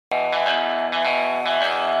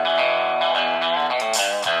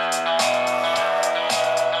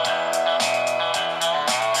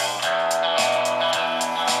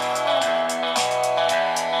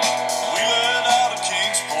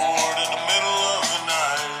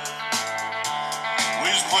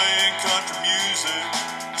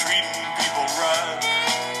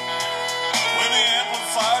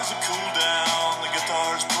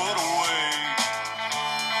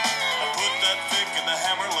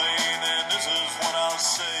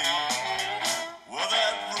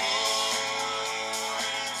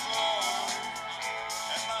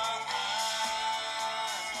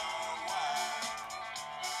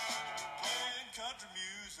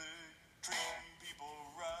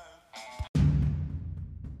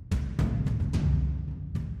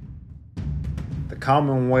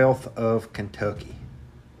Commonwealth of Kentucky,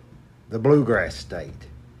 the Bluegrass State,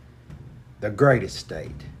 the greatest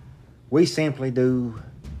state. We simply do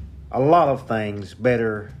a lot of things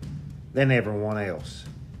better than everyone else.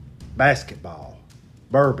 Basketball,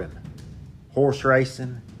 bourbon, horse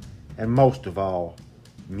racing, and most of all,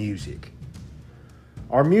 music.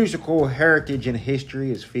 Our musical heritage and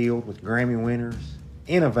history is filled with Grammy winners,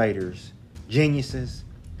 innovators, geniuses,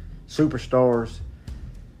 superstars,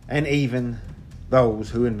 and even those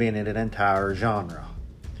who invented an entire genre.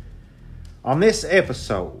 On this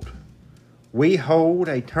episode, we hold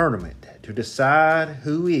a tournament to decide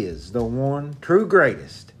who is the one true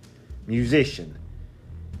greatest musician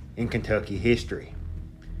in Kentucky history.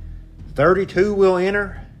 32 will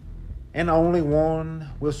enter, and only one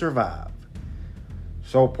will survive.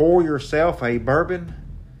 So pour yourself a bourbon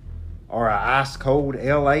or an ice-cold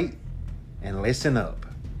L8 and listen up,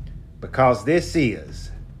 because this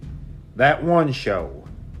is That One Show,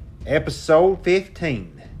 Episode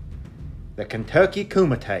 15, the Kentucky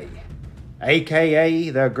Kumite, a.k.a.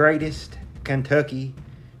 the greatest Kentucky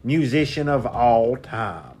musician of all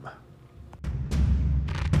time.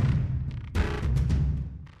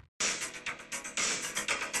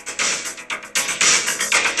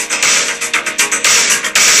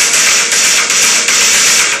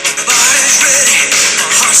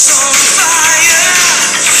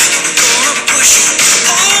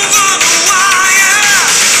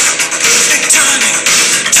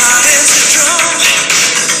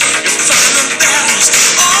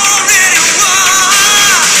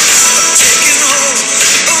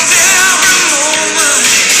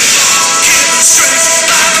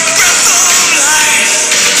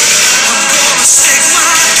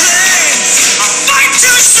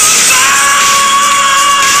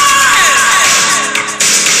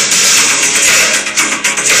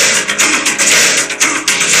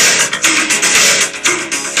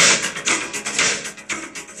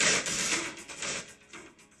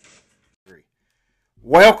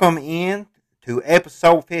 Welcome in to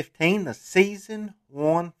episode 15, the season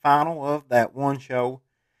 1 final of That One Show.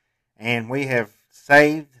 And we have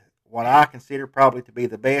saved what I consider probably to be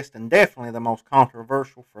the best and definitely the most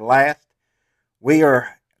controversial for last. We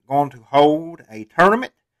are going to hold a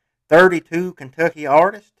tournament, 32 Kentucky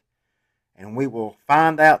artists, and we will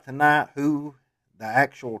find out tonight who the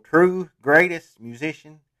actual true greatest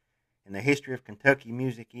musician in the history of Kentucky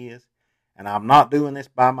music is. And I'm not doing this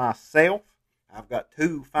by myself. I've got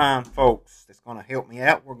two fine folks that's going to help me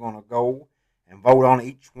out. We're going to go and vote on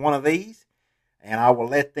each one of these, and I will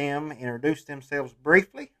let them introduce themselves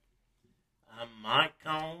briefly. I'm Mike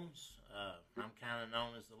Combs. I'm kind of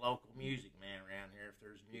known as the local music man around here. If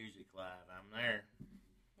there's music live, I'm there.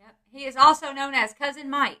 Yep. He is also known as Cousin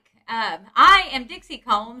Mike. I am Dixie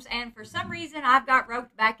Combs, and for some reason I've got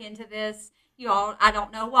roped back into this. You all, I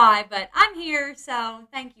don't know why, but I'm here, so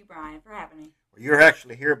thank you, Brian, for having me. Well, you're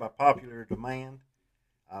actually here by popular demand.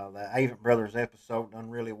 The Avent Brothers episode done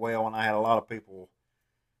really well, and I had a lot of people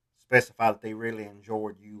specify that they really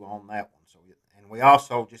enjoyed you on that one. So, and we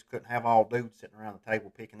also just couldn't have all dudes sitting around the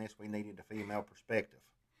table picking this. We needed a female perspective.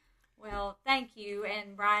 Well, thank you.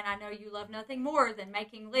 And Brian, I know you love nothing more than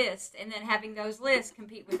making lists and then having those lists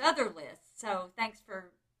compete with other lists. So thanks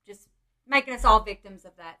for just making us all victims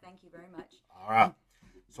of that. Thank you very much. All right.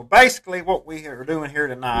 So basically what we are doing here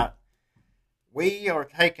tonight, we are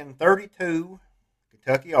taking 32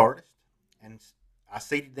 Kentucky artists, and I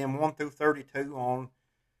seeded them 1 through 32 on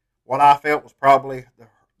what I felt was probably the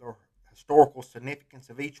historical significance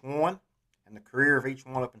of each one and the career of each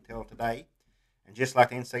one up until today. And just like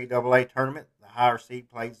the NCAA tournament, the higher seed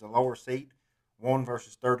plays the lower seed, 1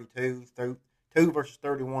 versus 32, 2 versus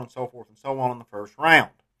 31, and so forth and so on in the first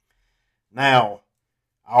round. Now,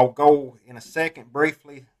 I'll go in a second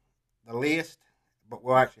briefly the list, but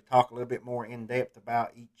we'll actually talk a little bit more in depth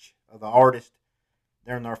about each of the artists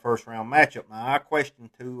during their first round matchup. Now, my question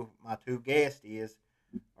to my two guests is,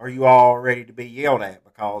 are you all ready to be yelled at?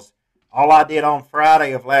 Because all I did on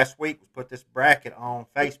Friday of last week was put this bracket on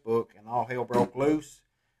Facebook, and all hell broke loose.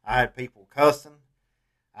 I had people cussing.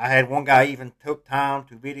 I had one guy even took time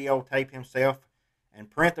to videotape himself and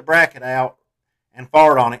print the bracket out and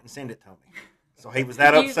fart on it and send it to me. So he was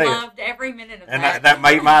that upset. You loved every minute of that. And that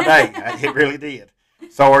made my day. It really did.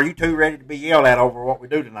 So are you two ready to be yelled at over what we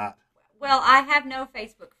do tonight? Well, I have no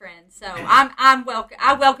Facebook friends, so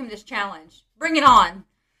I welcome this challenge. Bring it on.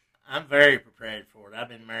 I'm very prepared for it. I've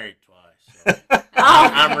been married twice. So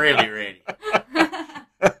I'm really ready.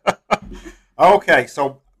 Okay,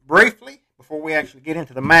 so briefly, before we actually get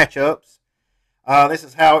into the matchups, this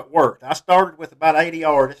is how it worked. I started with about 80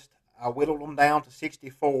 artists. I whittled them down to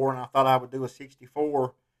 64, and I thought I would do a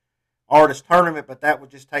 64 artist tournament, but that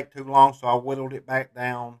would just take too long, so I whittled it back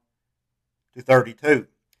down to 32.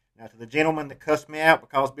 Now, to the gentleman that cussed me out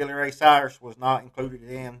because Billy Ray Cyrus was not included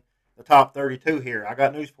in the top 32 here, I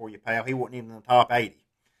got news for you, pal. He wasn't even in the top 80.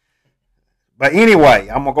 But anyway,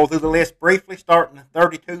 I'm going to go through the list briefly, starting at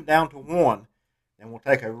 32 down to 1. Then we'll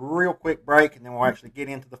take a real quick break, and then we'll actually get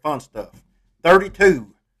into the fun stuff.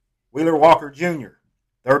 32, Wheeler Walker Jr.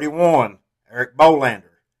 31, Eric Bolander.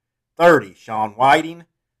 30, Sean Whiting.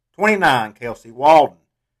 29, Kelsey Walden.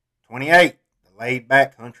 28, the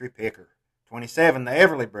laid-back country picker. 27, the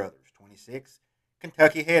Everly Brothers. 26,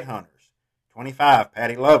 Kentucky Headhunters. 25,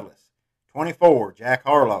 Patty Lovelace. 24, Jack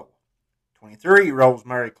Harlow. 23,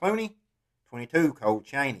 Rosemary Clooney. 22, Cole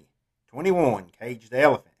Cheney. 21, Cage the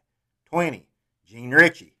Elephant. 20, Gene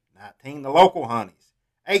Ritchie. 19, the Local Honeys.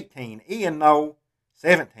 18, Ian Noe.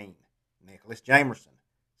 17, Nicholas Jamerson.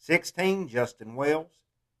 16, Justin Wells.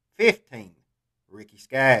 15, Ricky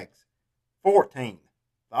Skaggs. 14,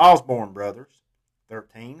 the Osborne Brothers.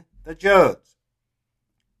 13, the Judds.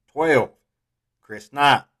 12, Chris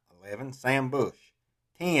Knight. 11, Sam Bush.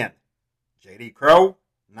 10, J.D. Crow.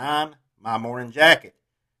 9, My Morning Jacket.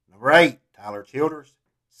 Number 8, Tyler Childers.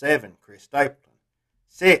 7, Chris Stapleton.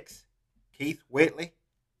 6, Keith Whitley.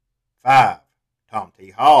 5, Tom T.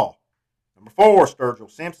 Hall. Number 4,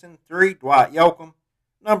 Sturgill Simpson. 3, Dwight Yoakam.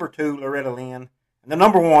 Number 2, Loretta Lynn. And the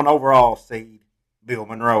number 1 overall seed, Bill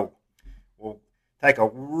Monroe. We'll take a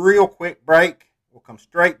real quick break. We'll come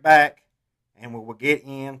straight back, and we will get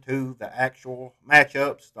into the actual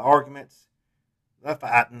matchups, the arguments, the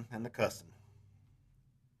fighting, and the cussing.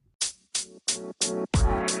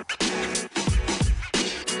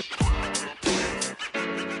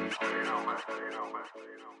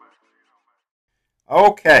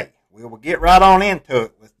 Okay, we will get right on into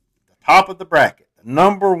it with the top of the bracket. The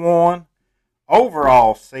number 1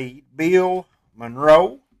 overall seed, Bill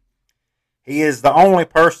Monroe. He is the only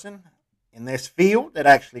person in this field that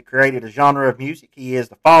actually created a genre of music. He is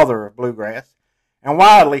the father of bluegrass and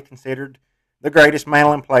widely considered the greatest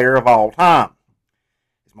mandolin player of all time.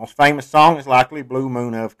 His most famous song is likely Blue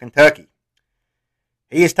Moon of Kentucky.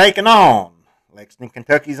 He is taken on Lexington,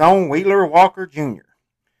 Kentucky's own Wheeler Walker Jr.,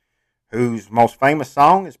 whose most famous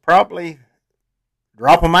song is probably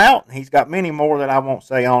Drop 'Em Out. He's got many more that I won't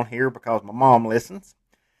say on here because my mom listens.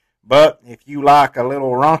 But if you like a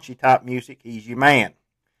little raunchy type music, he's your man.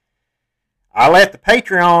 I let the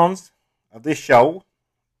Patreons of this show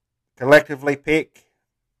collectively pick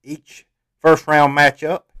each first round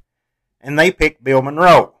matchup, and they picked Bill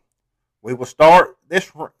Monroe. We will start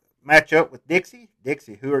this matchup with Dixie.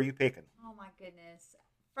 Dixie, who are you picking? Oh my goodness.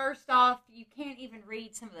 First off, you can't even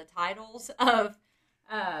read some of the titles of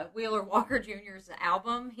Wheeler Walker Jr.'s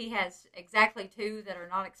album. He has exactly 2 that are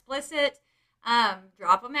not explicit.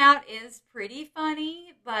 Drop 'Em Out is pretty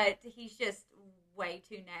funny, but he's just way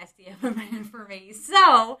too nasty of a man for me.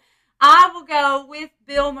 So I will go with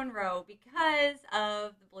Bill Monroe because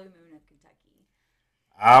of the Blue Moon of Kentucky.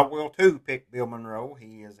 I will too pick Bill Monroe.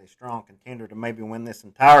 He is a strong contender to maybe win this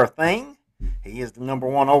entire thing. He is the number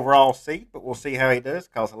 1 overall seed, but we'll see how he does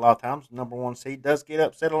because a lot of times the number 1 seed does get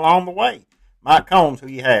upset along the way. Mike Combs, who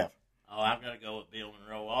you have? Oh, I've got to go with Bill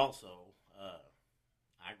Monroe also.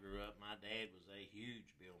 I grew up, my dad was a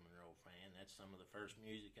huge Bill Monroe fan. That's some of the first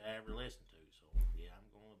music I ever listened to. So, yeah, I'm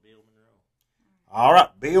going with Bill Monroe. All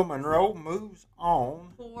right, Bill Monroe moves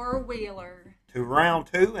on. For Wheeler. To round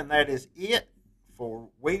 2, and that is it for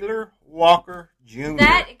Wheeler Walker Jr.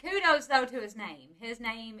 Kudos, though, to his name. His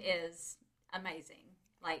name is amazing.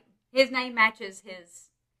 Like, his name matches his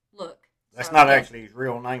look. That's not actually his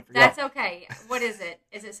real name for y'all. That's okay. What is it?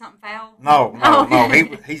 Is it something foul? No.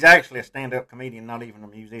 He's actually a stand-up comedian, not even a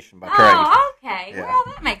musician by trade. Oh, okay. Yeah. Well,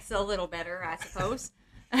 that makes it a little better, I suppose.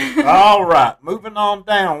 All right, moving on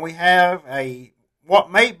down, we have what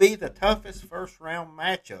may be the toughest first-round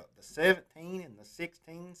matchup, the 17 and the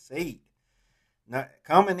 16 seed. Now,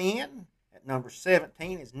 coming in at number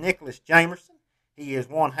 17 is Nicholas Jamerson. He is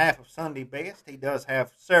one half of Sunday Best. He does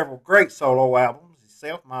have several great solo albums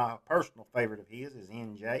himself. My personal favorite of his is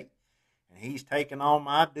NJ. And he's taking on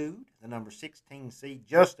my dude, the number 16 seed,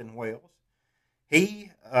 Justin Wells.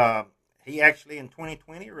 He actually in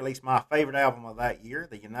 2020 released my favorite album of that year,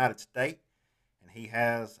 The United State. And he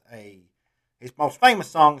has his most famous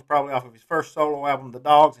song is probably off of his first solo album, The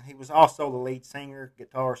Dogs. And he was also the lead singer,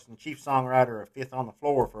 guitarist, and chief songwriter of Fifth on the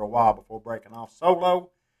Floor for a while before breaking off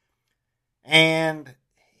solo. And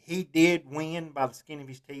he did win by the skin of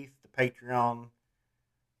his teeth the Patreon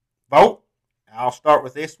vote. I'll start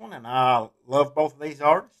with this one, and I love both of these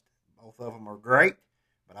artists. Both of them are great,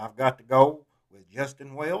 but I've got to go with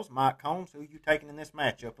Justin Wells. Mike Combs, who are you taking in this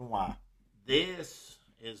matchup and why? This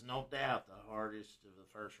is no doubt the hardest of the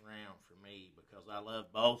first round for me because I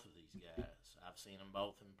love both of these guys. I've seen them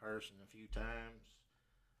both in person a few times.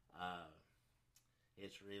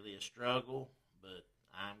 It's really a struggle, but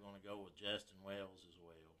I'm going to go with Justin Wells as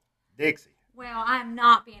well. Dixie. Well, I'm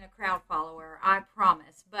not being a crowd follower, I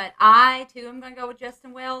promise. But I, too, am going to go with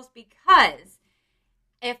Justin Wells because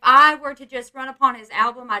if I were to just run upon his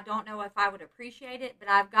album, I don't know if I would appreciate it. But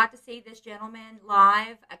I've got to see this gentleman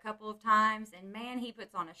live a couple of times. And, man, he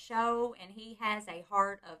puts on a show, and he has a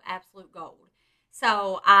heart of absolute gold.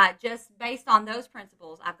 So, just based on those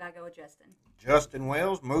principles, I've got to go with Justin. Justin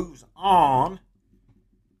Wells moves on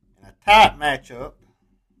in a tight matchup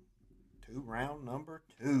to round number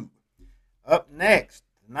 2. Up next,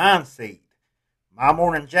 the 9 seed, My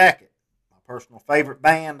Morning Jacket, my personal favorite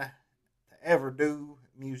band to ever do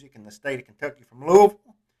music in the state of Kentucky from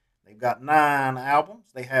Louisville. They've got 9 albums.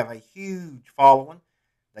 They have a huge following.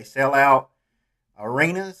 They sell out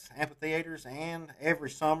arenas, amphitheaters, and every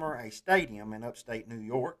summer a stadium in upstate New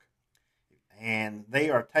York. And they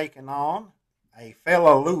are taking on a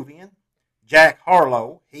fellow Louvian, Jack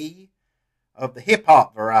Harlow, he of the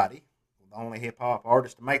hip-hop variety, the only hip-hop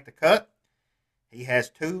artist to make the cut. He has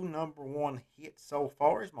 2 number 1 hits so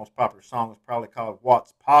far. His most popular song is probably called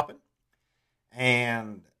What's Poppin'.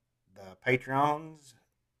 And the Patreons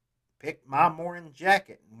picked My Morning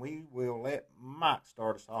Jacket, and we will let Mike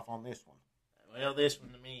start us off on this one. Well, this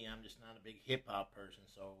one to me, I'm just not a big hip-hop person,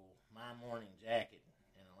 so My Morning Jacket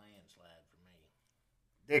and a landslide for me.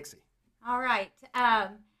 Dixie. All right.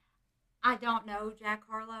 I don't know Jack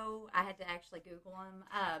Harlow. I had to actually Google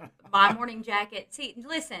him. My Morning Jacket. See,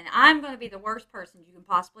 listen, I'm going to be the worst person you can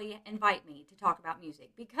possibly invite me to talk about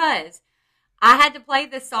music because I had to play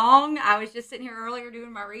this song. I was just sitting here earlier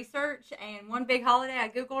doing my research, and one big holiday, I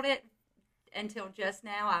Googled it until just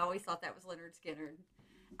now. I always thought that was Leonard Skinner.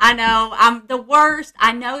 I know. I'm the worst.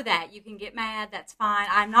 I know that. You can get mad. That's fine.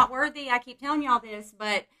 I'm not worthy. I keep telling y'all this,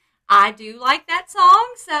 but I do like that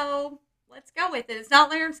song, so let's go with it. It's not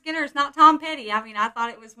Leonard Skinner. It's not Tom Petty. I mean, I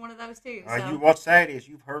thought it was one of those two. So. What's sad is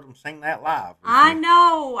you've heard them sing that live. I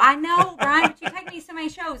know, Brian, but you take me to so many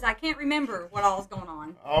shows, I can't remember what all is going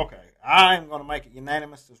on. Okay. I'm going to make it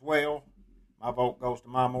unanimous as well. My vote goes to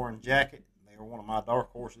My Morning Jacket. They are one of my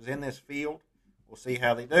dark horses in this field. We'll see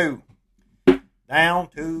how they do. Down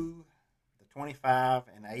to the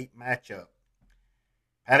 25-8 matchup.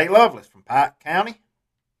 Patty Loveless from Pike County.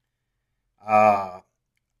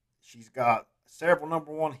 She's got several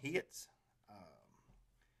number 1 hits.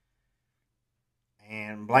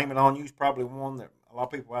 And Blame It On You is probably one that a lot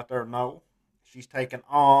of people out there know. She's taken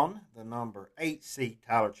on the number 8 seed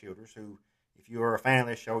Tyler Childers, who, if you are a fan of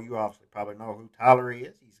this show, you obviously probably know who Tyler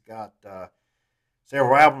is. He's got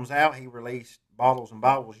several albums out. He released Bottles and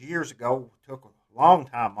Bobbles years ago, took a long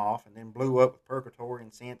time off, and then blew up with Purgatory,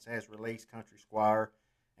 and since has released Country Squire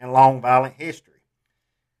and Long Violent History.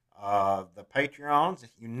 The Patreons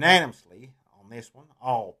unanimously on this one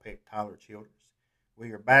all picked Tyler Childers.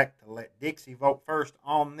 We are back to let Dixie vote first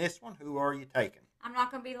on this one. Who are you taking? I'm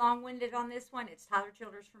not going to be long-winded on this one. It's Tyler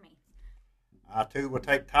Childers for me. I, too, will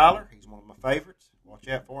take Tyler. He's one of my favorites. Watch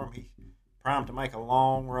out for him. He's primed to make a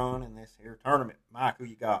long run in this here tournament. Mike, who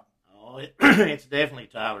you got? Oh, it's definitely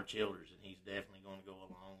Tyler Childers, and he's definitely going to go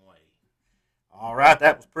a long way. All right,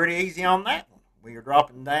 that was pretty easy on that one. We are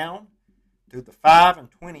dropping down to the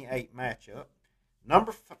 5-28 matchup.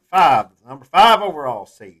 Number 5 overall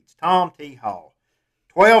seeds, Tom T. Hall.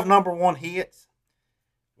 12 number 1 hits.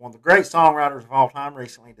 One of the great songwriters of all time,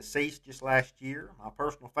 recently deceased just last year. My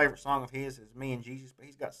personal favorite song of his is Me and Jesus, but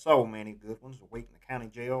he's got so many good ones. A Week in the County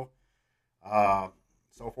Jail,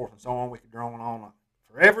 so forth and so on. We could drone on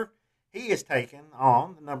forever. He is taken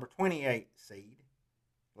on the number 28 seed,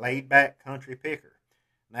 Laid Back Country Picker.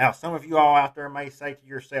 Now, some of you all out there may say to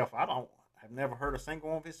yourself, I've never heard a single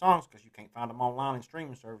one of his songs because you can't find them online in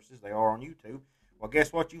streaming services. They are on YouTube. Well,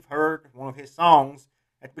 guess what? You've heard one of his songs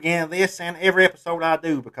at the beginning of this and every episode I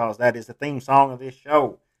do because that is the theme song of this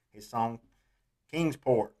show. His song,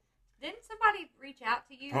 Kingsport. Didn't somebody reach out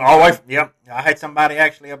to you? Always, yep. I had somebody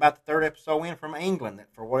actually about the 3rd episode in from England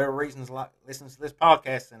that for whatever reasons listens to this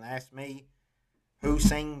podcast and asked me who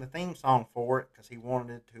sang the theme song for it because he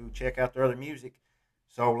wanted to check out their other music.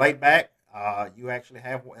 So, Laid Back, you actually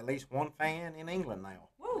have at least one fan in England now.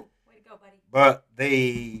 Woo! Way to go, buddy. But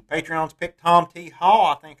the Patreons picked Tom T.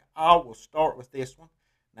 Hall. I think I will start with this one.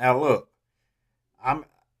 Now, look,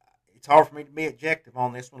 it's hard for me to be objective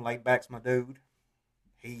on this one. Laid Back's my dude.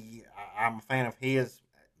 I'm a fan of his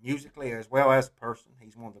musically as well as a person.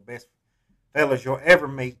 He's one of the best fellas you'll ever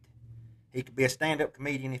meet. He could be a stand-up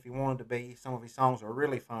comedian if he wanted to be. Some of his songs are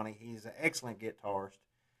really funny. He's an excellent guitarist.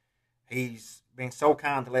 He's been so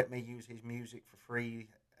kind to let me use his music for free,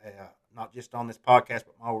 not just on this podcast,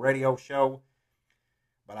 but my old radio show.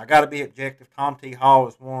 But I got to be objective. Tom T. Hall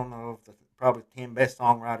is one of the probably 10 best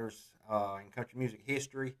songwriters in country music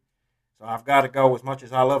history. So I've got to go. As much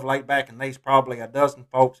as I love Laid Back, and there's probably a dozen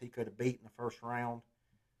folks he could have beat in the first round,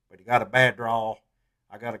 but he got a bad draw.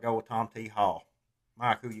 I got to go with Tom T. Hall.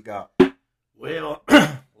 Mike, who you got? Well,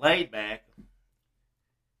 Laid Back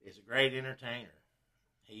is a great entertainer.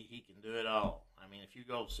 He can do it all. I mean, if you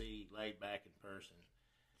go see Laid Back in person,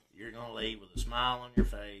 you're going to leave with a smile on your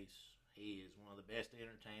face. He is one of the best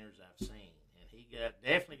entertainers I've seen, and he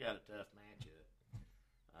definitely got a tough matchup.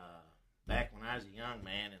 Back when I was a young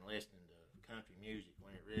man and listening to country music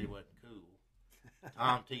when it really wasn't cool,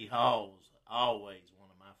 Tom T. Hall was always one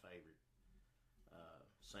of my favorite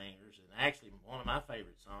singers, and actually one of my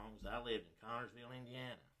favorite songs. I lived in Connersville,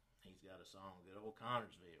 Indiana. He's got a song, Good Old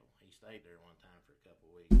Connersville. He stayed there one time for a couple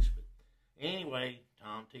of weeks, but anyway,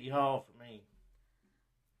 Tom T. Hall for me.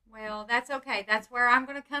 Well, that's okay. That's where I'm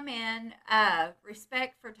going to come in.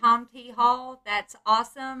 Respect for Tom T. Hall. That's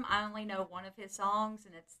awesome. I only know one of his songs,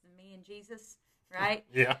 and it's Me and Jesus, right?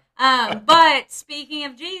 Yeah. But speaking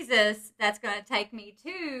of Jesus, that's going to take me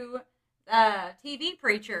to TV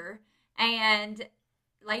preacher, and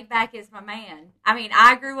Laid Back is my man. I mean,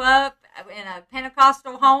 I grew up in a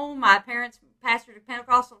Pentecostal home. My parents pastored a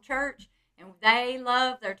Pentecostal church, and they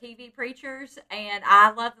love their TV preachers, and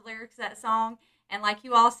I love the lyrics of that song. And like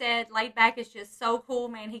you all said, Laid Back is just so cool,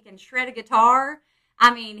 man. He can shred a guitar.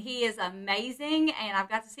 I mean, he is amazing, and I've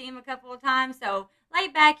got to see him a couple of times. So,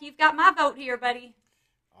 Laid Back, you've got my vote here, buddy.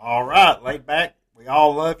 All right, Laid Back, we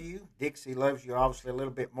all love you. Dixie loves you obviously a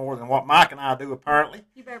little bit more than what Mike and I do, apparently.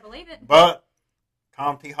 You better believe it. But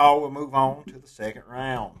Tom T. Hall will move on to the second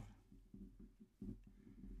round.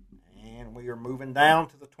 And we are moving down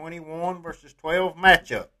to the 21 versus 12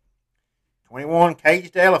 matchup. 21,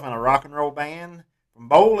 Caged Elephant, a rock and roll band from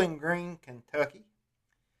Bowling Green, Kentucky.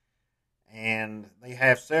 And they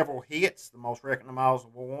have several hits. The most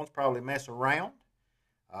recognizable ones probably Mess Around.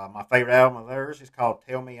 My favorite album of theirs is called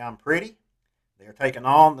Tell Me I'm Pretty. They're taking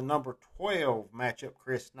on the number 12 matchup,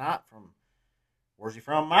 Chris Knight from, where's he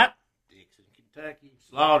from, Mike? Dixon, Kentucky.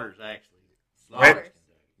 Slaughters, actually. Slaughters. Kentucky.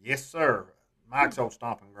 Yes, sir. Mike's old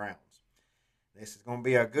stomping grounds. This is going to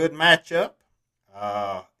be a good matchup.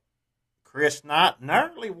 Chris Knight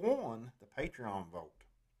narrowly won the Patreon vote.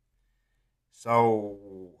 So,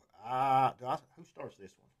 who starts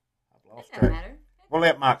this one? I've lost track. Matter. We'll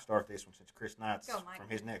let Mike start this one since Chris Knight's Go, Mike. from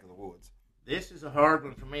his neck of the woods. This is a hard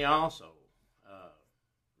one for me also.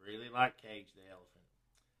 Really like Caged the Elephant.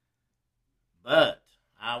 But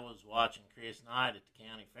I was watching Chris Knight at the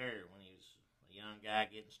county fair when he was a young guy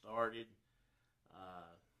getting started.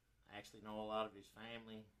 Actually know a lot of his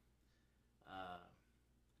family.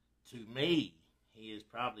 To me, he is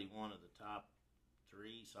probably one of the top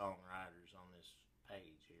 3 songwriters on this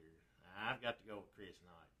page here. I've got to go with Chris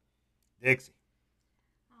Knight. Dixie.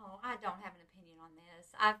 Oh, I don't have an opinion on this.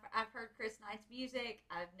 I've heard Chris Knight's music.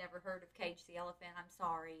 I've never heard of Cage the Elephant. I'm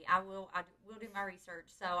sorry. I will do my research.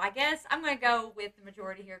 So I guess I'm going to go with the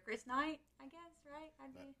majority here. Chris Knight, I guess, right?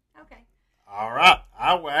 Okay. All right.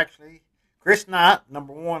 I will actually. Chris Knight,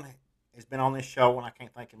 number 1, has been on this show, and I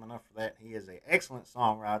can't thank him enough for that. He is an excellent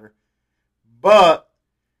songwriter. But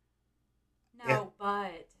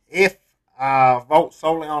if I vote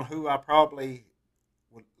solely on who I probably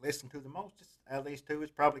would listen to the most out of these two,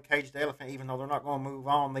 it's probably Caged Elephant. Even though they're not going to move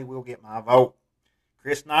on, they will get my vote.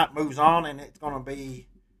 Chris Knight moves on, and it's going to be,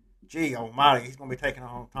 gee almighty, he's going to be taking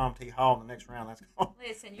on Tom T. Hall in the next round.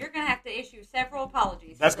 Listen, you're going to have to issue several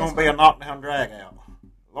apologies. That's going to be a knockdown drag out.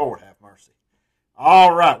 Lord have mercy.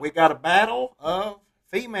 All right, we got a battle of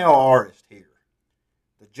female artists here.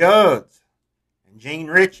 The Judds and Gene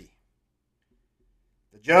Ritchie.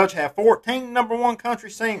 The Judds have 14 number 1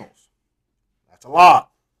 country singles. That's a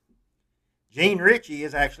lot. Gene Ritchie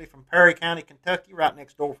is actually from Perry County, Kentucky, right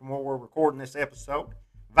next door from where we're recording this episode.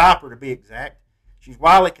 Viper, to be exact. She's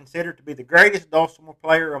widely considered to be the greatest dulcimer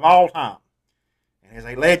player of all time and is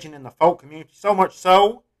a legend in the folk community, so much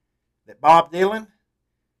so that Bob Dylan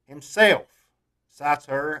himself cites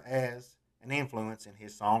her as an influence in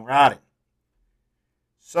his songwriting.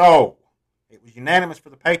 So, it was unanimous for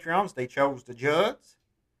the Patreons. They chose the Judds.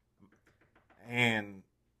 And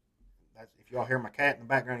if y'all hear my cat in the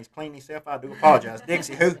background, he's cleaning himself. I do apologize.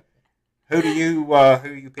 Dixie, who do you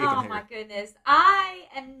picking here? Oh my goodness, I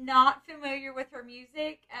am not familiar with her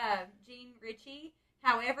music, Gene Ritchie.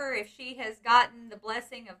 However, if she has gotten the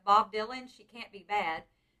blessing of Bob Dylan, she can't be bad.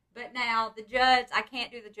 But now the Judds, I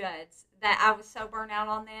can't do the Judds. That I was so burnt out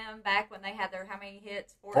on them back when they had their how many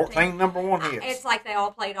hits? 14 number one hits. It's like they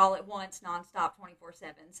all played all at once, nonstop,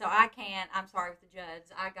 24/7. So I can't. I'm sorry with the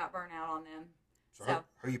Judds. I got burnt out on them. So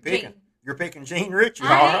who are you picking? Gene. You're picking Gene Ritchie.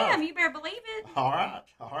 I am. You better believe it. All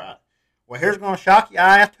right. Well, here's going to shock you.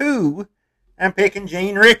 I, too, am picking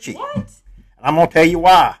Gene Ritchie. What? And I'm going to tell you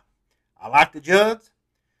why. I like the Judds,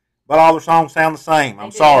 but all their songs sound the same.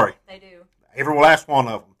 I'm sorry. They do. Every last one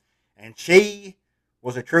of them. And she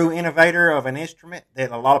was a true innovator of an instrument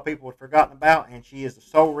that a lot of people had forgotten about, and she is the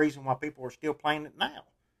sole reason why people are still playing it now.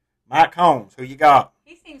 Mike Combs, who you got?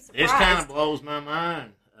 He seems surprised. This kind of blows my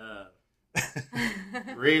mind,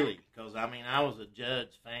 really, because, I mean, I was a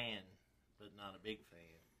Judds fan, but not a big fan.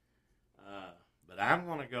 But I'm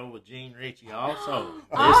going to go with Gene Ritchie also.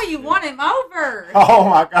 You won him over. Oh,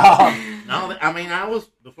 my God. No, I mean,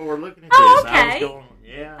 before looking at this, okay. I was going,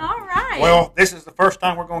 yeah. All right. Well, this is the first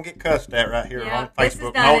time we're going to get cussed at right here on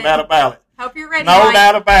Facebook. No doubt about it. Hope you're ready, No Mike.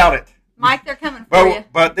 doubt about it. Mike, they're coming for you.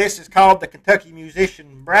 But this is called the Kentucky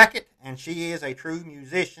Musician Bracket, and she is a true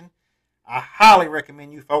musician. I highly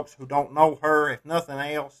recommend you folks who don't know her, if nothing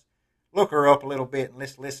else, look her up a little bit and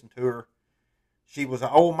let's listen to her. She was an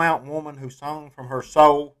old mountain woman who sung from her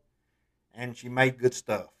soul, and she made good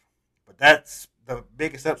stuff. But that's the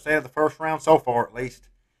biggest upset of the first round so far, at least.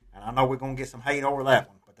 And I know we're going to get some hate over that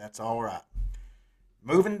one, but that's all right.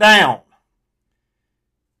 Moving down.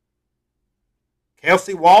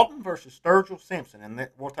 Kelsey Walton versus Sturgill Simpson. And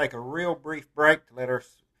we'll take a real brief break to let her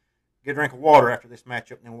get a drink of water after this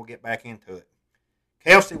matchup, and then we'll get back into it.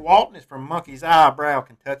 Kelsey Walton is from Monkey's Eyebrow,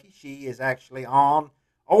 Kentucky. She is actually on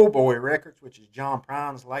Old Boy Records, which is John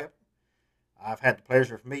Prine's label. I've had the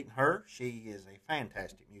pleasure of meeting her. She is a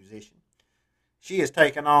fantastic musician. She has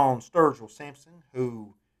taken on Sturgill Simpson,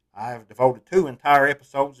 who I've devoted 2 entire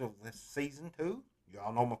episodes of this season to. You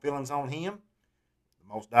all know my feelings on him.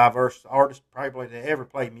 The most diverse artist probably to ever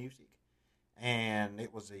play music. And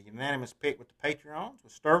it was a unanimous pick with the Patreons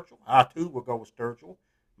with Sturgill. I, too, will go with Sturgill.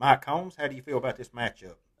 Mike Combs, how do you feel about this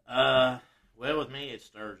matchup? Well, with me, it's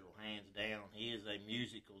Sturgill, hands down. He is a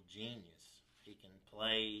musical genius. He can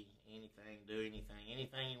play anything, do anything.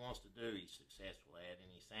 Anything he wants to do, he's successful at,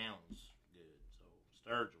 and he sounds good. So,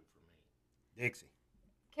 Sturgill for me. Dixie.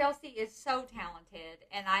 Kelsey is so talented,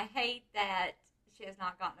 and I hate that she has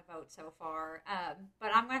not gotten a vote so far.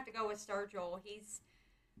 But I'm going to have to go with Sturgill. He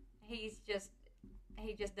just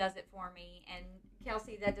does it for me. And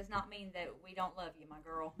Kelsey, that does not mean that we don't love you, my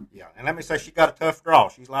girl. Yeah, and let me say she got a tough draw.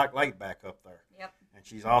 She's like laid back up there. Yep. And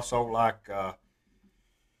she's also like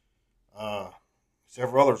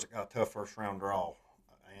several others that got a tough first round draw.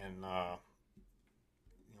 And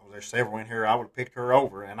there's several in here I would have picked her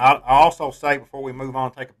over. And I also say before we move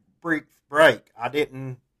on, take a brief break, I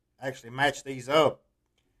didn't actually match these up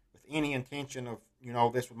with any intention of,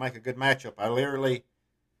 this would make a good matchup. I literally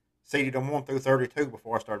seeded them 1 through 32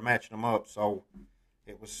 before I started matching them up. So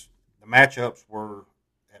the matchups were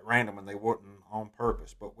at random and they weren't on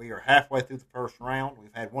purpose. But we are halfway through the first round.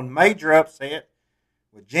 We've had one major upset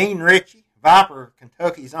with Gene Ritchie, Viper,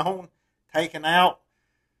 Kentucky's own, taking out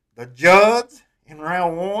the Judds in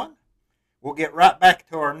round 1. We'll get right back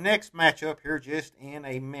to our next matchup here just in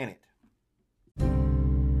a minute.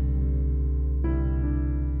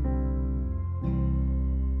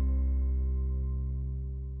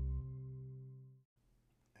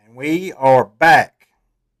 And we are back.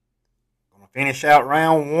 Going to finish out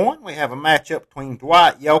round 1. We have a matchup between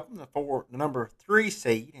Dwight Yoakam, the number 3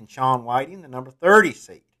 seed, and Sean Whiting, the number 30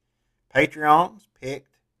 seed. Patreons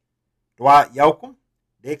picked Dwight Yoakam.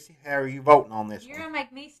 Dixie, how are you voting on this You're one? going to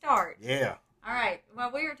make me start. Yeah. All right.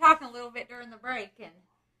 Well, we were talking a little bit during the break,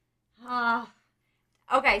 and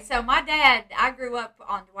okay. So my dad, I grew up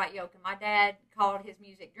on Dwight Yoakam. My dad called his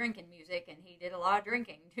music drinking music, and he did a lot of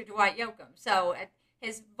drinking to Dwight Yoakam. So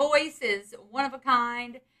his voice is one of a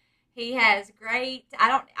kind. He has great.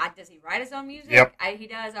 Does he write his own music? Yep. He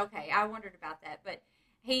does. Okay, I wondered about that, but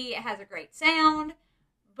he has a great sound.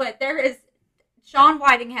 But Sean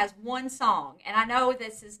Whiting has one song, and I know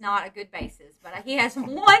this is not a good basis, but he has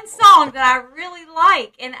one song that I really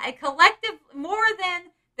like, and a collective, more than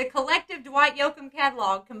the collective Dwight Yoakam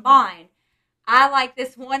catalog combined, I like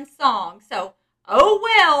this one song. So, oh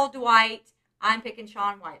well, Dwight, I'm picking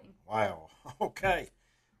Sean Whiting. Wow. Okay.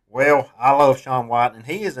 Well, I love Sean Whiting, and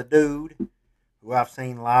he is a dude who I've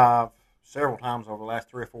seen live several times over the last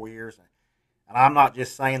 3 or 4 years. And I'm not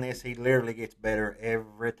just saying this, he literally gets better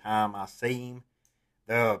every time I see him.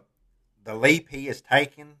 The leap he has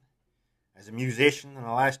taken as a musician in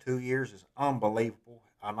the last 2 years is unbelievable.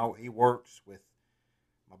 I know he works with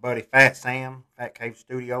my buddy Fat Sam, Fat Cave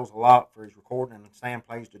Studios, a lot for his recording, and Sam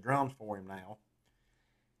plays the drums for him now.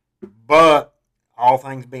 But all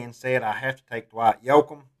things being said, I have to take Dwight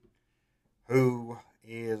Yoakam, who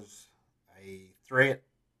is a threat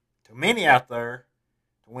to many out there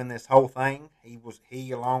to win this whole thing.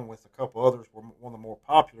 He along with a couple others were one of the more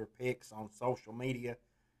popular picks on social media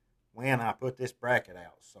when I put this bracket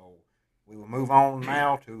out. So we will move on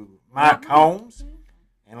now to Mike Combs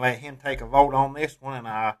and let him take a vote on this one.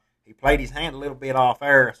 And he played his hand a little bit off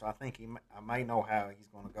air, so I think I may know how he's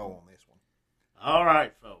going to go on this one. All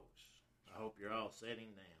right, folks. I hope you're all sitting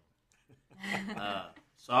down.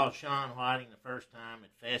 Saw Sean Whiting the first time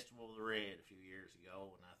at Festival of the Red a few years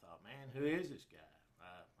ago, and I thought, man, who is this guy?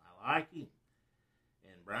 I like him.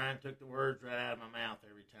 And Brian took the words right out of my mouth.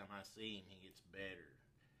 Every time I see him, he gets better.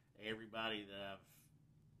 Everybody that I've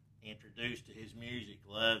introduced to his music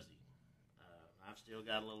loves him. I've still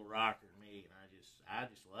got a little rocker in me, and I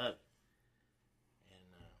just love it.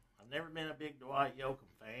 And I've never been a big Dwight Yoakam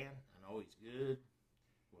fan. I know he's good.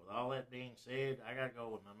 With all that being said, I got to go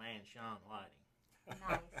with my man Sean Whiting.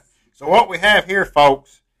 Nice. So what we have here,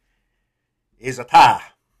 folks, is a tie.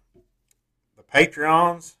 The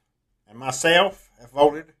Patreons and myself have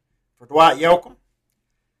voted for Dwight Yoakam.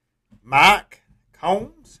 Mike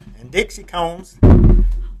Combs and Dixie Combs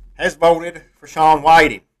has voted for Sean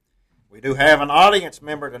Whiting. We do have an audience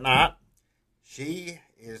member tonight. She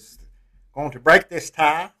is going to break this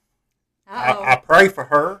tie. I pray for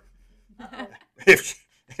her. If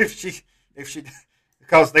she,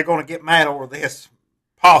 because they're going to get mad over this,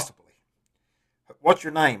 possibly. What's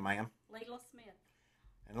your name, ma'am? Leila Smith.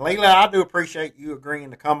 And Leila, I do appreciate you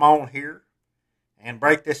agreeing to come on here and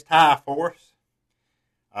break this tie for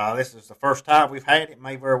us. This is the first time we've had it. It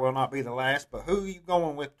may very well not be the last, but who are you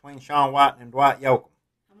going with between Sean Whiting and Dwight Yoakam?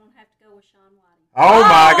 I'm going to have to go with Sean Whiting. Oh,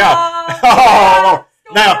 my God. Oh,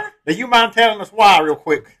 now, do you mind telling us why real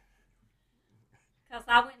quick? Because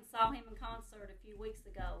I went and saw him in concert a few weeks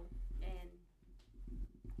ago, and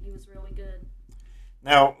he was really good.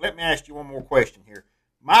 Now, let me ask you one more question here.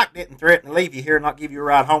 Mike didn't threaten to leave you here and not give you a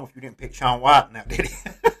ride home if you didn't pick Sean Whiting now, did he?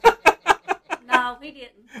 No, he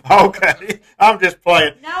didn't. Okay. I'm just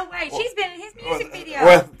playing. No way. She's been in his music video.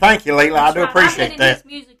 Well, thank you, Leila. I do appreciate I've been that. in his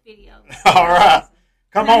music video. All right.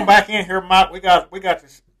 Come on back in here, Mike. We got to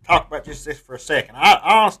talk about just this for a second. I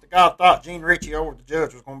honest to God thought Gene Ritchie over the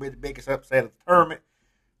judge was going to be the biggest upset of the tournament.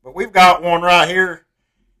 But we've got one right here.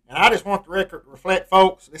 And I just want the record to reflect,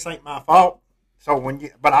 folks, this ain't my fault. So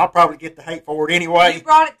but I'll probably get the hate for it anyway. You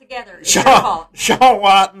brought it together. It's your fault. Sean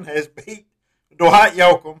Whiting has beat Dwight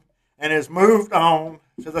Yoakam and has moved on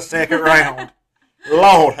to the second round.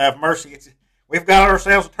 Lord have mercy. We've got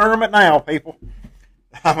ourselves a tournament now, people.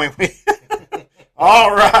 I mean, all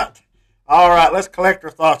right. All right, let's collect our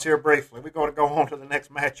thoughts here briefly. We're going to go on to the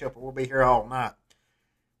next matchup, and we'll be here all night.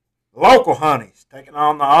 The local Honeys taking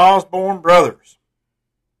on the Osborne Brothers.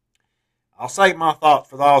 I'll save my thoughts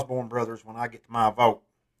for the Osborne Brothers when I get to my vote.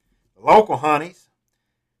 The local Honeys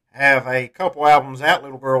have a couple albums out,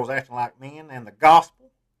 Little Girls Acting Like Men and The Gospel.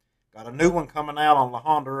 Got a new one coming out on La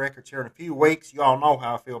Honda Records here in a few weeks. You all know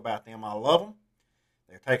how I feel about them. I love them.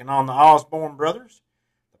 They're taking on the Osborne Brothers.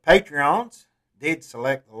 The Patreons did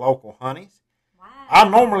select the local Honeys. Wow. I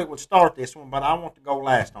normally would start this one, but I want to go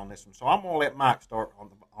last on this one. So I'm going to let Mike start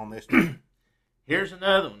on this one. Here's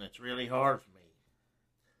another one that's really hard for me.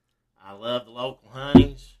 I love the local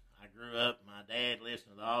Honeys. I grew up, my dad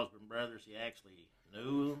listened to the Osborne Brothers. He actually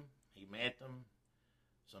knew them. He met them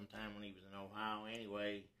sometime when he was in Ohio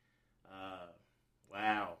anyway.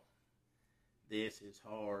 Wow. This is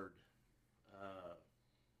hard.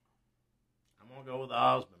 I'm going to go with the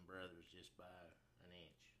Osborne Brothers just by an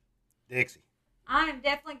inch. Dixie. I'm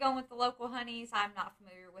definitely going with the local Honeys. I'm not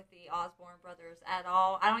familiar with the Osborne Brothers at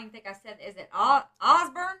all. I don't even think I said, is it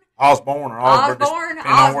Osborne? Osborne or Osborne. Osborne.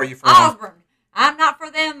 Depending on where you're from. Osborne. I'm not for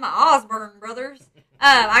them Osborne Brothers.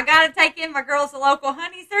 I got to take in my girls, the local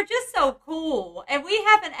Honeys. They're just so cool. And we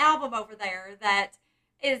have an album over there that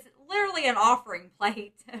is literally an offering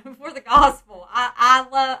plate for the gospel.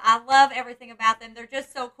 I love everything about them. They're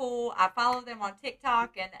just so cool. I follow them on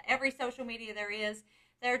TikTok and every social media there is.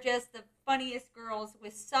 They're just the funniest girls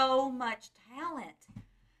with so much talent.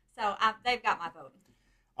 So they've got my vote.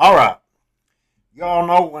 All right. You all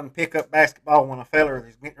know when pickup basketball, when a feller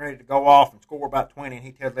is getting ready to go off and score about 20, and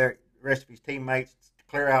he tells the rest of his teammates to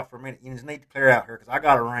clear out for a minute. You just need to clear out here because I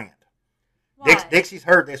got a rant. Dixie's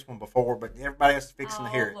heard this one before, but everybody else is fixing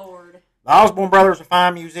to hear it. Lord. The Osborne Brothers are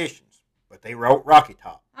fine musicians, but they wrote Rocky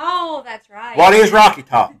Top. Oh, that's right. What is Rocky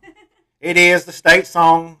Top? It is the state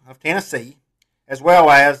song of Tennessee, as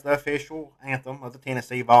well as the official anthem of the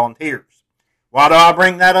Tennessee Volunteers. Why do I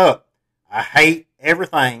bring that up? I hate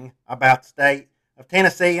everything about the state of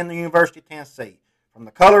Tennessee and the University of Tennessee. From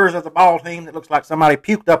the colors of the ball team that looks like somebody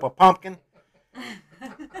puked up a pumpkin,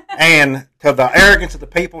 and to the arrogance of the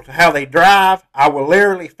people, to how they drive. I will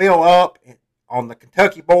literally fill up on the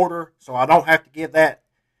Kentucky border so I don't have to give that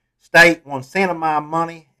state 1 cent of my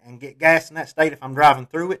money and get gas in that state if I'm driving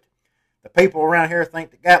through it. The people around here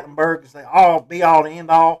think that Gatlinburg is the be-all, the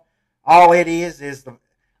end-all. All it is the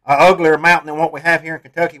uglier mountain than what we have here in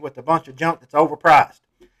Kentucky with a bunch of junk that's overpriced.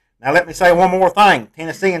 Now let me say one more thing.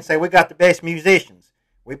 Tennesseans say we got the best musicians.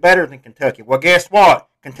 We better than Kentucky. Well, guess what?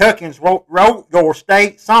 Kentuckians wrote your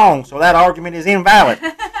state song, so that argument is invalid.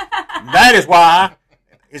 That is why,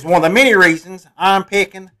 is one of the many reasons I'm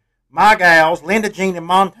picking my gals, Linda Jean and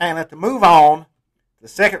Montana, to move on to the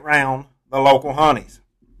second round, the local honeys.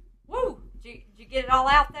 Woo! Did you get it all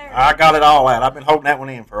out there? I got it all out. I've been holding that one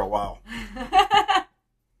in for a while.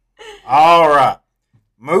 All right.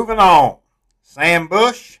 Moving on. Sam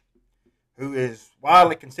Bush, who is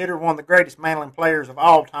widely considered one of the greatest mandolin players of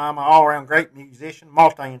all time, an all-around great musician,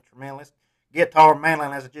 multi-instrumentalist, guitar,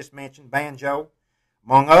 mandolin, as I just mentioned, banjo,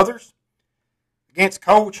 among others, against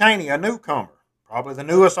Cole Chaney, a newcomer, probably the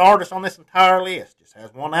newest artist on this entire list. Just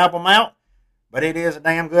has one album out, but it is a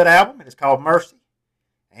damn good album. It is called Mercy,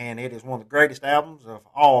 and it is one of the greatest albums of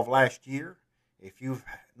all of last year. If you've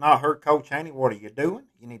not heard Cole Chaney, what are you doing?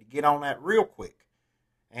 You need to get on that real quick.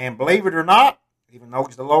 And believe it or not, even though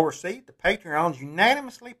he's the lower seed, the Patreons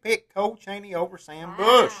unanimously picked Cole Chaney over Sam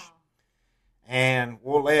Bush. And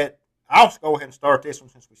I'll go ahead and start this one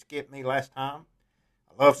since we skipped me last time.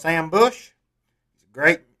 I love Sam Bush.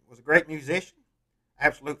 Was a great musician.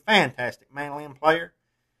 Absolute fantastic mandolin player.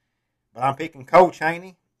 But I'm picking Cole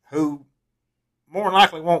Chaney, who more than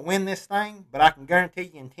likely won't win this thing, but I can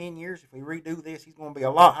guarantee you in 10 years, if we redo this, he's going to be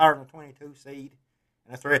a lot higher than the 22 seed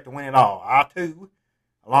and a threat to win it all. I, too,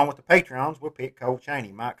 along with the Patreons, will pick Cole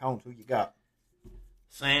Chaney. Mike Combs, who you got?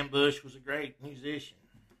 Sam Bush was a great musician.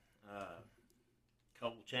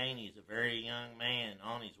 Cole Chaney is a very young man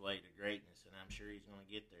on his way to greatness, and I'm sure he's going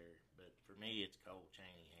to get there. But for me, it's Cole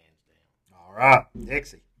Chaney, hands down. All right,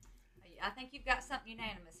 Dixie. I think you've got something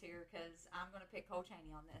unanimous here because I'm going to pick Cole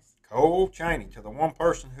Chaney on this. Cole Chaney, to the one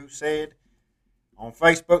person who said on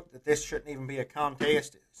Facebook that this shouldn't even be a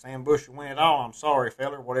contest, Sam Bush should win it all. I'm sorry,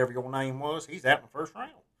 feller, whatever your name was, he's out in the first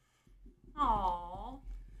round. Aw,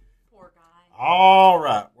 poor guy. All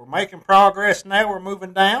right, we're making progress now. We're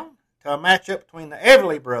moving down to a matchup between the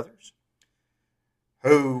Everly brothers,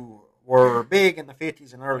 who were big in the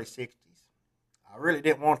 50s and early 60s. I really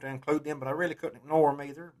didn't want to include them, but I really couldn't ignore them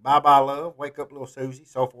either. Bye Bye Love, Wake Up Little Susie,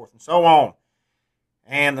 so forth and so on.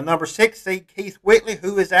 And the number 6 seed, Keith Whitley,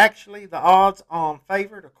 who is actually the odds-on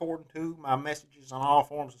favorite, according to my messages on all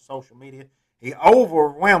forms of social media. He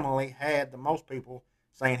overwhelmingly had the most people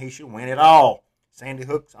saying he should win it all. Sandy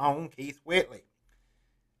Hook's own Keith Whitley.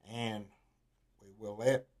 And we will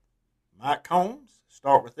let Mike Combs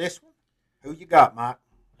start with this one. Who you got, Mike?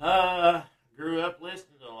 Grew up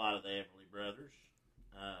listening to a lot of the Everly Brothers.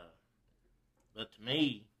 But to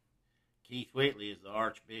me, Keith Whitley is the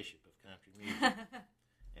Archbishop of country music.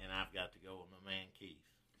 And I've got to go with my man Keith.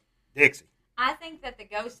 Dixie. I think that the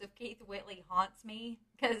ghost of Keith Whitley haunts me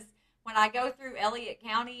because when I go through Elliott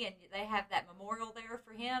County and they have that memorial there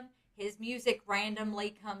for him, his music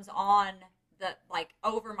randomly comes on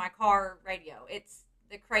over my car radio. It's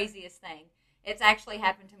the craziest thing. It's actually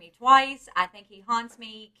happened to me twice. I think he haunts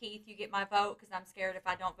me. Keith, you get my vote because I'm scared if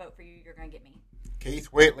I don't vote for you, you're going to get me. Keith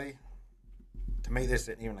Whitley. To me, this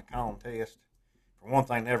isn't even a contest. For one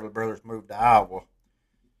thing, the Everly Brothers moved to Iowa.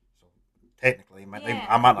 So technically,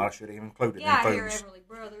 I might not should have even included them. Yeah, I hear Everly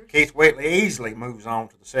Brothers. Keith Whitley easily moves on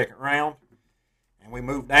to the second round. And we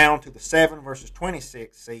move down to the 7 versus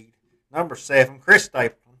 26 seed. Number 7, Chris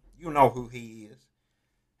Stapleton. You know who he is.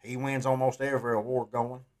 He wins almost every award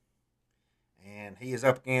going. And he is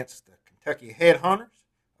up against the Kentucky Headhunters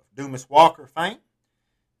of Dumas Walker fame.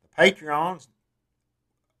 The Patreons,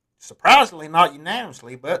 surprisingly not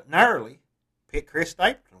unanimously, but narrowly, picked Chris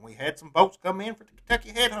Stapleton. We had some votes come in for the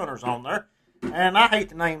Kentucky Headhunters on there. And I hate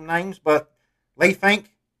to name names, but Lee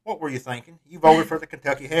Fink, what were you thinking? You voted for the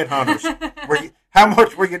Kentucky Headhunters. How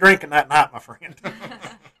much were you drinking that night, my friend?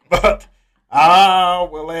 But I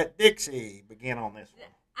will let Dixie begin on this one.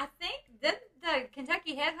 I think the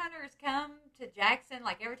Kentucky Headhunters come to Jackson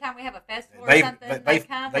every time we have a festival or something. They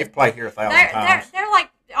come. They've played here 1,000 times. They're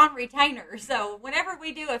like on retainer. So whenever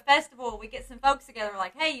we do a festival, we get some folks together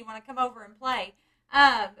like, hey, you want to come over and play?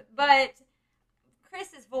 But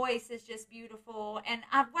Chris's voice is just beautiful, and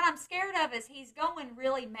what I'm scared of is he's going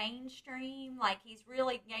really mainstream, like he's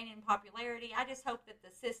really gaining popularity. I just hope that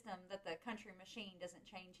the system, that the country machine doesn't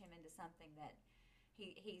change him into something that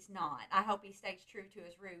he's not. I hope he stays true to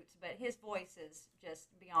his roots, but his voice is just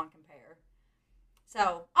beyond compare.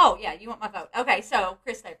 So, oh yeah, you want my vote. Okay, so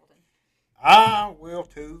Chris Stapleton. I will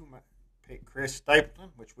too pick Chris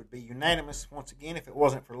Stapleton, which would be unanimous once again if it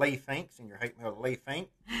wasn't for Lee Finks and your hate mail to Lee Fink.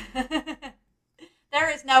 There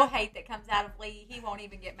is no hate that comes out of Lee. He won't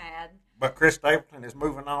even get mad. But Chris Stapleton is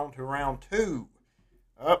moving on to round 2.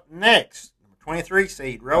 Up next, number 23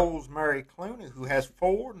 seed, Rosemary Clooney, who has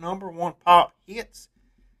 4 number 1 pop hits.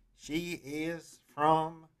 She is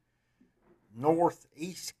from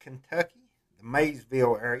northeast Kentucky, the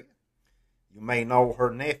Maysville area. You may know her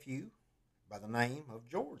nephew by the name of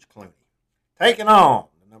George Clooney. Taking on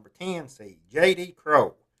the number 10 seed, J.D.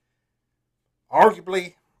 Crowe.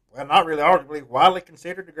 Arguably, well, not really arguably, widely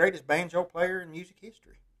considered the greatest banjo player in music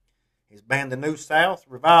history. His band, The New South,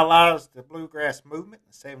 revitalized the bluegrass movement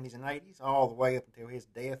in the 70s and 80s, all the way up until his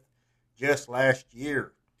death just last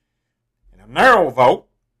year. In a narrow vote,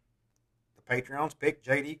 the Patreons picked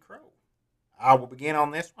J.D. Crowe. I will begin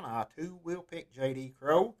on this one. I, too, will pick J.D.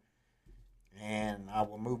 Crowe. And I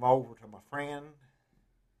will move over to my friend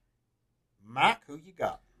Mike. Who you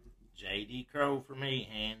got? J.D. Crowe for me,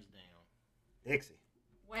 hands down. Dixie.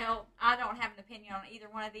 Well, I don't have an opinion on either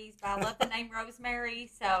one of these, but I love the name Rosemary,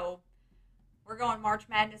 so we're going March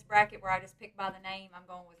Madness bracket where I just pick by the name. I'm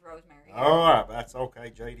going with Rosemary. All right, that's okay.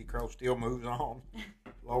 J.D. Crowe still moves on.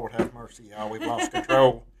 Lord have mercy, y'all. We've lost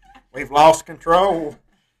control. We've lost control.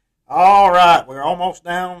 All right, we're almost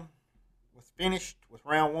down. We're finished with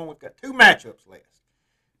round 1. We've got 2 matchups left.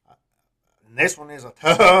 And this one is a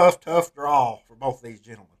tough draw for both these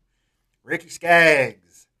gentlemen. Ricky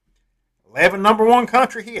Skaggs, 11 number 1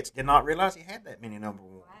 country hits. Did not realize he had that many number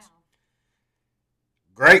 1s. Wow.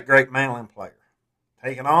 Great mandolin player.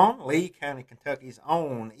 Taking on Lee County, Kentucky's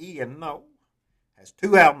own Ian Noe. Has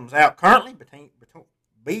 2 albums out currently between the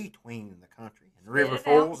country and River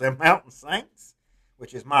Fools and Mountain Saints,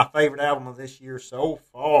 which is my favorite album of this year so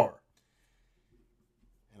far.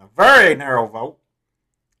 In a very narrow vote,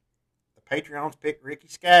 the Patreons picked Ricky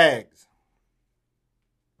Skaggs.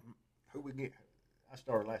 Who we get? I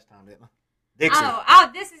started last time, didn't I? Dixie. Oh,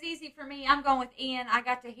 this is easy for me. I'm going with Ian. I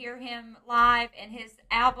got to hear him live, and his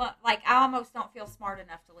album, like, I almost don't feel smart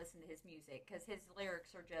enough to listen to his music because his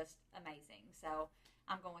lyrics are just amazing. So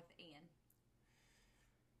I'm going with Ian.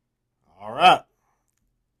 All right.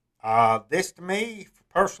 This, to me,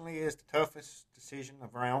 personally, is the toughest decision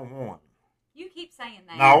of round 1. You keep saying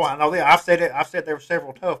that. No, I know that. I've said there were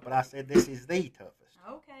several tough, but I said this is the toughest.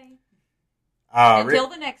 Okay. Until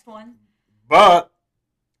the next one. But,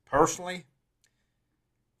 personally,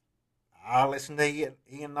 I listened to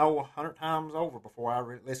Ian Noe 100 times over before I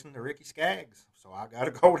listened to Ricky Skaggs. So I got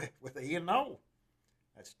to go with Ian Noe.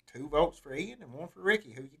 That's 2 votes for Ian and 1 for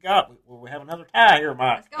Ricky. Who you got? We have another tie here,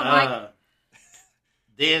 Mike. Let's go, Mike.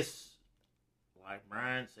 This, like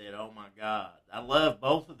Brian said, oh my God. I love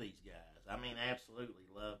both of these guys. I mean, absolutely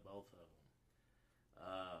love both of them.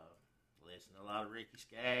 Listened to a lot of Ricky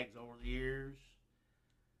Skaggs over the years.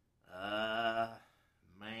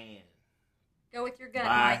 Man. Go with your gut,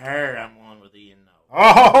 By Mike. her, I'm going with Ian Noe.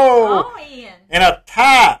 Oh, Ian. In a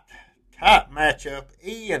tight matchup,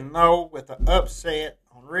 Ian Noe with the upset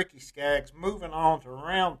on Ricky Skaggs. Moving on to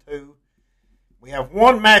round 2. We have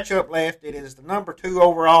 1 matchup left. It is the number 2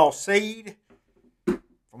 overall seed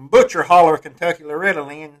from Butcher Holler, Kentucky, Loretta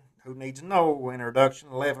Lynn, who needs no introduction.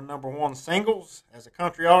 11 number 1 singles as a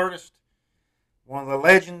country artist. One of the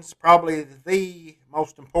legends, probably the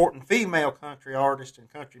most important female country artist in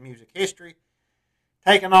country music history.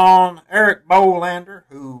 Taking on Eric Bolander,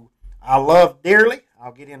 who I love dearly.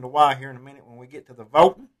 I'll get into why here in a minute when we get to the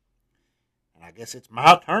voting. And I guess it's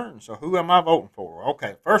my turn, so who am I voting for?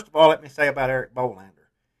 Okay, first of all, let me say about Eric Bolander.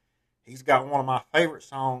 He's got one of my favorite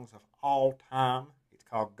songs of all time. It's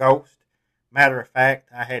called Ghost. Matter of fact,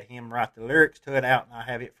 I had him write the lyrics to it out, and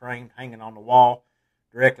I have it framed hanging on the wall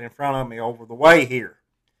directly in front of me over the way here.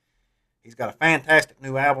 He's got a fantastic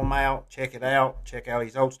new album out. Check it out. Check out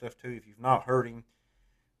his old stuff, too, if you've not heard him.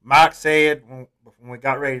 Mike said when we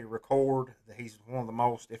got ready to record that he's one of the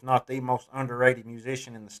most, if not the most underrated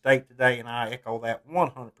musician in the state today, and I echo that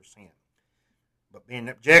 100%. But being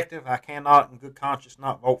objective, I cannot in good conscience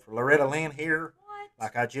not vote for Loretta Lynn here. What?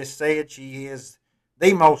 Like I just said, she is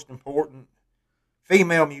the most important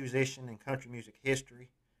female musician in country music history.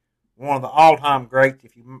 One of the all-time greats.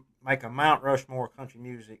 If you make a Mount Rushmore of country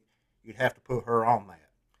music, you'd have to put her on that.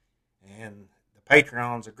 And the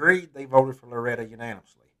Patreons agreed. They voted for Loretta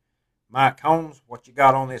unanimously. Mike Combs, what you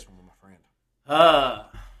got on this one, my friend?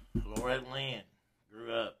 Loretta Lynn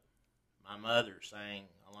grew up. My mother sang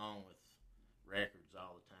along with records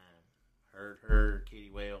all the time. Heard her,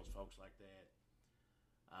 Kitty Wells, folks like that.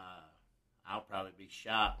 I'll probably be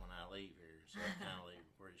shot when I leave here, so that kind of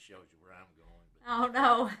where it shows you where I'm going. But, Oh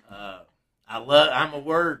no. I'm a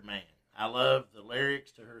word man. I love the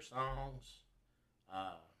lyrics to her songs.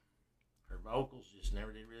 Her vocals just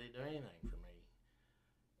never did really do anything for me.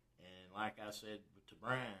 And like I said to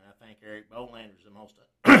Brian, I think Eric Bolander is the most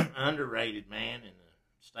underrated man in the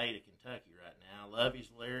state of Kentucky right now. I love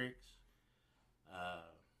his lyrics. I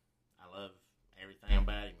love everything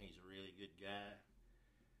about him. He's a really good guy.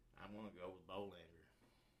 I'm going to go with Bolander.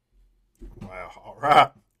 Wow, all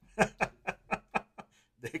right.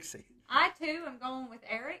 Dixie. I too am going with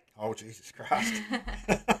Eric. Oh, Jesus Christ.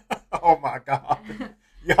 Oh, my God.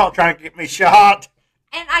 Y'all trying to get me shot?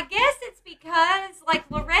 And I guess it's because, like,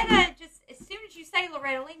 Loretta, just as soon as you say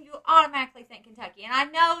Loretta Lynn, you automatically think Kentucky. And I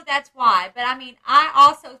know that's why. But, I mean, I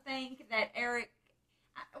also think that Eric,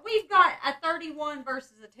 we've got a 31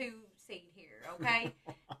 versus a 2 seed here, okay?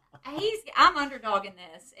 I'm underdog in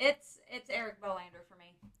this. It's Eric Bolander for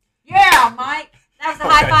me. Yeah, Mike. That was a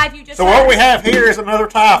high five you just So heard. what we have here is another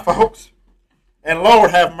tie, folks. And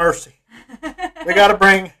Lord have mercy. We got to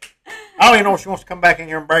bring... I don't even know if she wants to come back in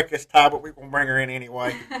here and break this tie, but we're going to bring her in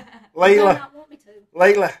anyway. Layla, not want me to.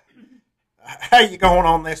 Layla, how you going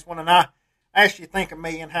on this one? And I ask you to think of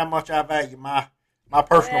me and how much I value my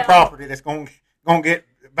personal property that's going to get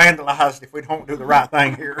vandalized if we don't do the right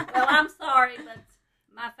thing here. Well, I'm sorry, but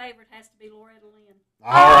my favorite has to be Loretta Lynn.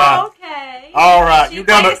 All right. Okay. All right. You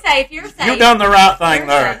done safe. You're safe. You done the right thing You're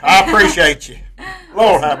there. safe. I appreciate you.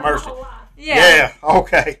 Lord have mercy. Yeah.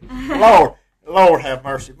 Okay. Lord have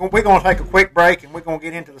mercy. We're going to take a quick break, and we're going to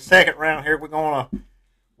get into the second round here. We're going to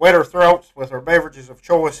wet our throats with our beverages of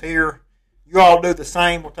choice here. You all do the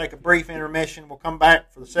same. We'll take a brief intermission. We'll come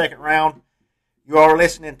back for the second round. You all are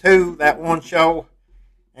listening to That One Show,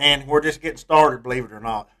 and we're just getting started, believe it or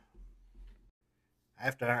not.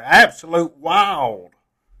 After our absolute wild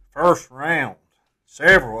first round,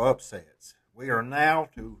 several upsets, we are now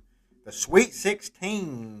to the Sweet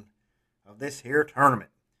 16 of this here tournament.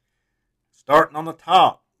 Starting on the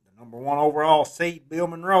top, the number 1 overall seed, Bill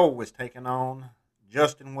Monroe, was taking on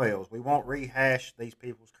Justin Wells. We won't rehash these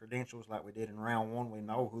people's credentials like we did in round 1. We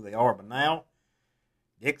know who they are, but now,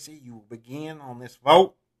 Dixie, you will begin on this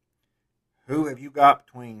vote. Who have you got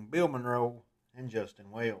between Bill Monroe and Justin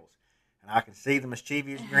Wells? And I can see the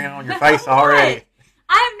mischievous grin on your face already.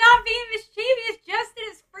 I am not being mischievous. Justin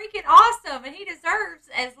is freaking awesome, and he deserves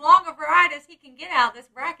as long a ride as he can get out of this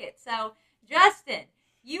bracket. So, Justin,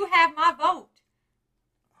 you have my vote.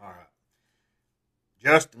 All right.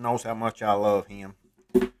 Justin knows how much I love him.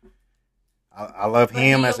 I love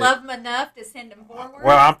him. Do you love him enough to send him forward?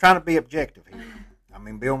 Well, I'm trying to be objective here. I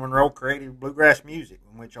mean, Bill Monroe created bluegrass music,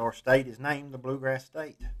 in which our state is named the Bluegrass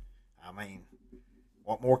State. I mean,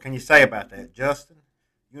 what more can you say about that? Justin,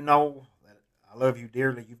 you know that I love you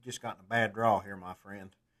dearly. You've just gotten a bad draw here, my friend.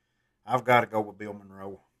 I've got to go with Bill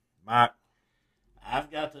Monroe. Mike?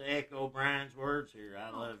 I've got to echo Brian's words here. I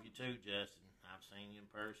love you too, Justin. I've seen you in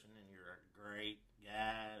person, and you're a great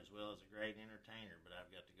guy as well as a great entertainer, but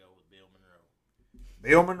I've got to go with Bill Monroe.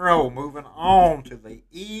 Bill Monroe moving on to the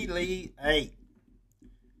Elite 8.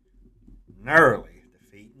 Narrowly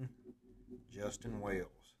defeating Justin Wells.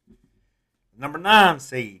 Number 9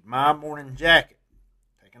 seed, My Morning Jacket,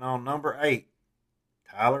 taking on number 8,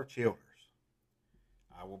 Tyler Childers.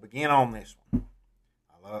 I will begin on this one.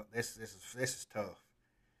 I love this is tough.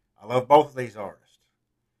 I love both of these artists.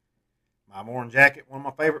 My Morning Jacket, one of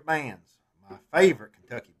my favorite bands, my favorite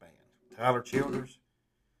Kentucky band. Tyler Childers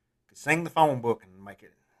could sing the phone book and make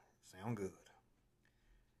it sound good.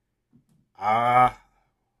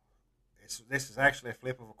 This is actually a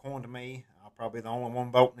flip of a coin to me. I'll probably be the only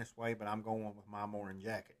one voting this way, but I'm going with My Morning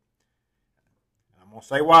Jacket. And I'm going to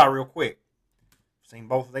say why real quick. I've seen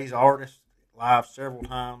both of these artists live several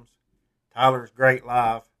times. Tyler's great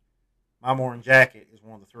live. My Morning Jacket is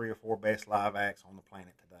one of the 3 or 4 best live acts on the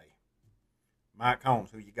planet today. Mike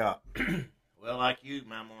Combs, who you got? Well, like you,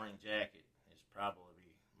 My Morning Jacket is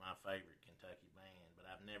probably my favorite Kentucky band, but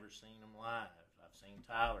I've never seen them live. I've seen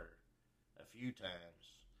Tyler a few times.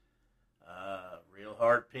 Real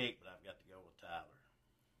hard pick, but I've got to go with Tyler.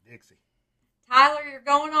 Dixie. Tyler, you're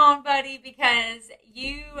going on, buddy, because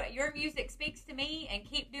your music speaks to me, and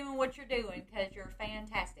keep doing what you're doing because you're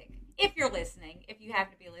fantastic. If you're listening, if you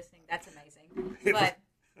happen to be listening, that's amazing. But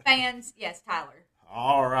fans, yes, Tyler.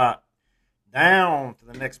 All right. Down to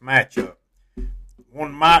the next matchup.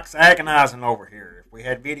 One Mike's agonizing over here. If we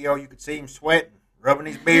had video, you could see him sweating rubbing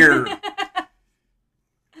his beard.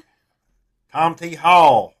 Tom T.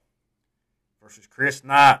 Hall versus Chris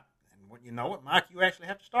Knight. And you know what, Mike? You actually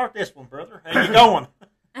have to start this one, brother. How you going?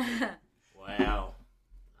 Wow.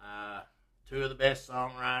 Two of the best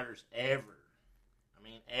songwriters ever. I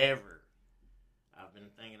mean, ever. I've been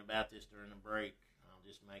thinking about this during the break. I'll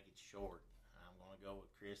just make it short. I'm going to go with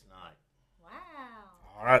Chris Knight.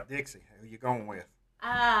 Wow. All right, Dixie, who you going with?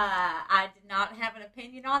 I did not have an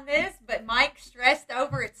opinion on this, but Mike stressed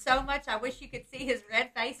over it so much. I wish you could see his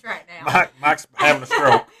red face right now. Mike's having a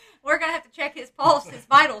stroke. We're gonna have to check his pulse, his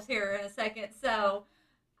vitals here in a second. So,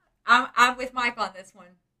 I'm with Mike on this one.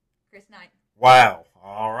 Chris Knight. Wow.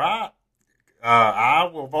 All right. I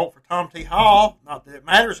will vote for Tom T. Hall. Not that it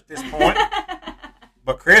matters at this point.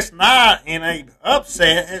 But Chris Knight, in a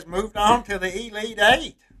upset, has moved on to the Elite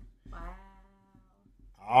Eight. Wow.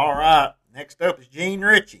 All right. Next up is Gene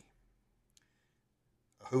Ritchie,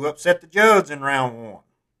 who upset the Judds in round one.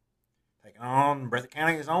 Taking on Breathitt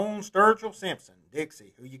County's own Sturgill Simpson.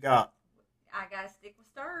 Dixie, who you got? I got to stick with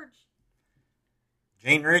Sturge.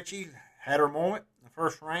 Gene Ritchie had her moment in the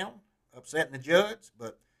first round, upsetting the Judds,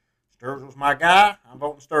 but Sturgill's my guy. I'm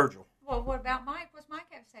voting Sturgill. Well, what about Mike? What's Mike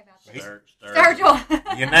have to say about this?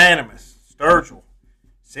 Sturgill. Unanimous. Sturgill.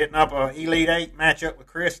 Setting up an Elite Eight matchup with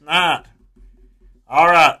Chris Knight. All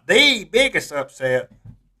right. The biggest upset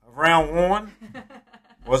of round one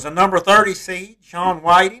was the number 30 seed, Sean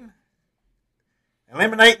Whiting,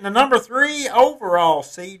 eliminating the number 3 overall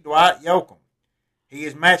seed, Dwight Yoakam. He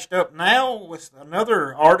is matched up now with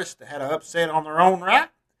another artist that had an upset on their own right,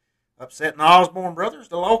 upsetting the Osborne brothers,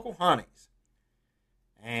 the local Honeys.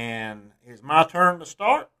 And it's my turn to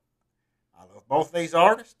start. I love both these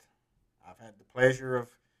artists. I've had the pleasure of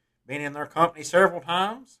being in their company several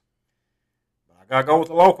times. But I gotta go with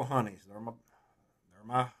the local Honeys. They're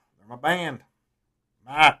my band.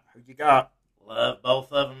 Mike, who you got? Love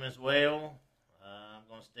both of them as well. I'm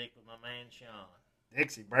going to stick with my man, Sean.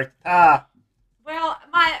 Dixie, break the tie. Well,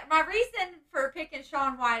 my reason for picking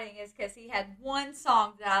Sean Whiting is because he had one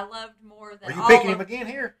song that I loved more than all. Are you picking him again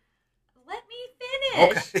here? Let me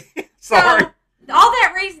finish. Okay, sorry. So, all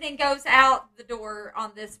that reasoning goes out the door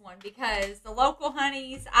on this one because the local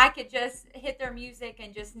Honeys, I could just hit their music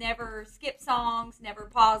and just never skip songs, never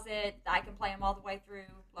pause it. I can play them all the way through.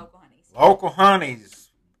 Local Honeys. Local Honeys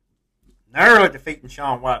narrowly defeating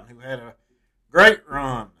Sean Whiting, who had a great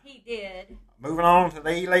run. He did. Moving on to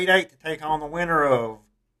the Elite Eight to take on the winner of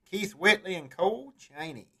Keith Whitley and Cole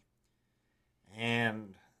Chaney.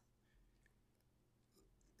 And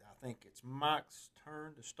I think it's Mike's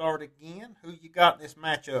turn to start again. Who you got in this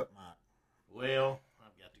matchup, Mike? Well,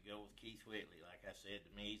 I've got to go with Keith Whitley. Like I said,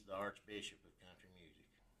 to me, he's the Archbishop of country music.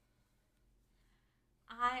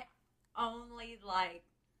 I only like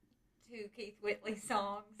 2 Keith Whitley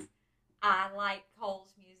songs. I like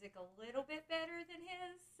Cole's music a little bit better than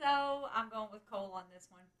his, so I'm going with Cole on this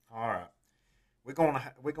one. All right. We're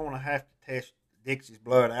gonna have to test Dixie's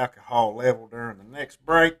blood alcohol level during the next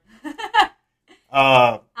break.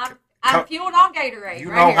 I'm fueled on Gatorade.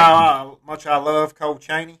 You right know here. how much I love Cole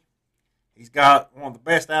Chaney. He's got one of the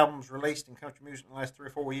best albums released in country music in the last 3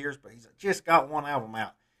 or 4 years, but he's just got one album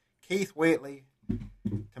out. Keith Whitley,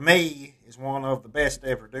 to me, is one of the best to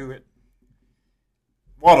ever do it.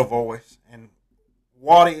 What a voice, and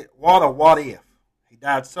what if. He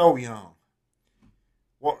died so young.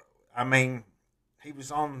 He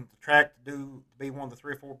was on the track to be one of the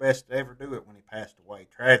 3 or 4 best to ever do it when he passed away,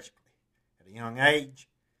 tragically, at a young age.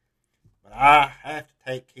 But I have to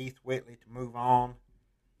take Keith Whitley to move on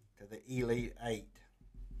to the Elite Eight.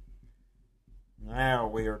 Now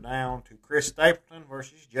we are down to Chris Stapleton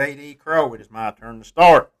versus J.D. Crowe. It is my turn to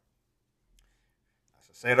start. As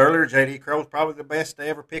I said earlier, J.D. Crowe is probably the best to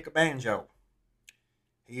ever pick a banjo.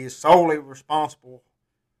 He is solely responsible,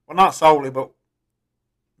 well, not solely, but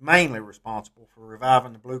mainly responsible for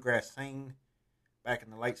reviving the bluegrass scene back in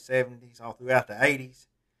the late 70s, all throughout the 80s.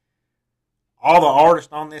 All the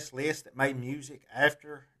artists on this list that made music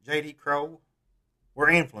after J.D. Crowe were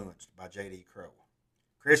influenced by J.D. Crowe.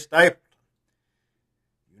 Chris Stapleton,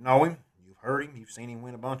 you know him, you've heard him, you've seen him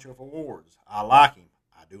win a bunch of awards. I like him.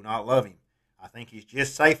 I do not love him. I think he's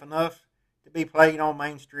just safe enough to be played on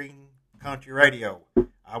mainstream country radio.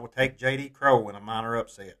 I will take J.D. Crowe in a minor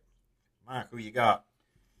upset. Mike, who you got?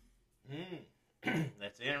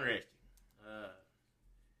 That's interesting.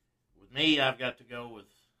 With me, I've got to go with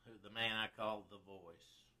the man I call the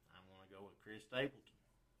voice. I'm going to go with Chris Stapleton.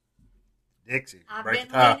 Dixie, I've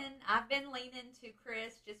been leaning to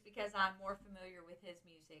Chris just because I'm more familiar with his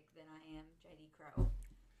music than I am J.D. Crowe.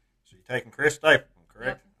 So you're taking Chris Stapleton,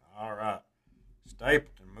 correct? Yep. All right.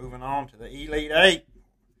 Stapleton, moving on to the Elite Eight.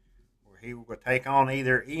 We He will take on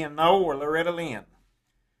either Ian Noel or Loretta Lynn.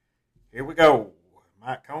 Here we go.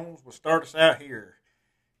 Mike Combs will start us out here.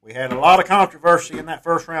 We had a lot of controversy in that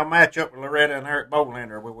first round matchup with Loretta and Eric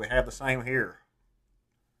Bolander. Will we have the same here?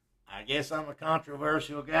 I guess I'm a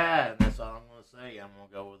controversial guy, and that's all I'm going to say. I'm going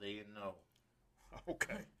to go with Ian Noel.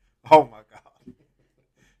 Okay. Oh, my God.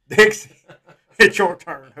 Dixie, it's your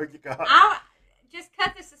turn. Who you got? I'll just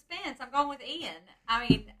cut the suspense. I'm going with Ian. I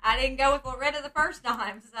mean, I didn't go with Loretta the first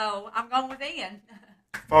time, so I'm going with Ian.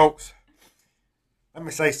 Folks, let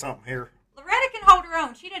me say something here. Loretta can hold her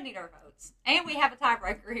own. She doesn't need our votes. And we have a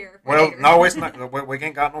tiebreaker here. Well, no, it's not. We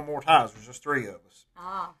ain't got no more ties. There's just three of us.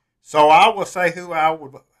 Ah. So I will say who I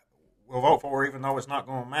will vote for, even though it's not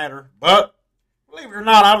going to matter. But believe it or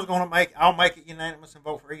not, I'll make it unanimous and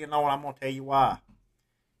vote for Ian Noel. I'm going to tell you why.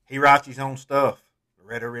 He writes his own stuff.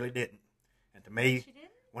 Loretta really didn't. And to me, She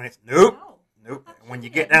didn't? when it's nope. Oh, When she you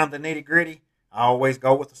did. get down to the nitty gritty, I always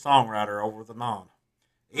go with the songwriter over the non.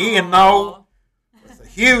 Ian Noel was a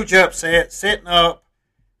huge upset, setting up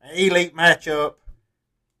an elite matchup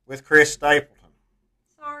with Chris Stapleton.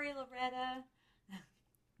 Sorry, Loretta.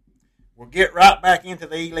 We'll get right back into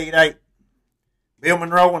the Elite Eight. Bill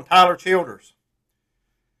Monroe and Tyler Childers.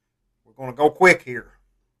 We're going to go quick here.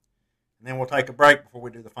 And then we'll take a break before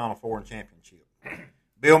we do the Final Four and Championship.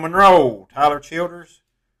 Bill Monroe, Tyler Childers.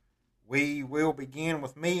 We will begin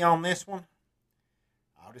with me on this one.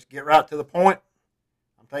 I'll just get right to the point.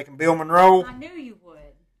 I'm taking Bill Monroe. I knew you would.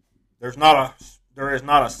 There is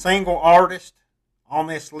not a single artist on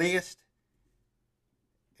this list,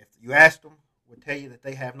 if you asked them, would tell you that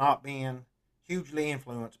they have not been hugely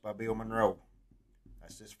influenced by Bill Monroe.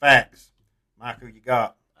 That's just facts. Mike, who you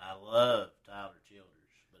got? I love Tyler Childers,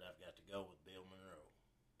 but I've got to go with Bill Monroe.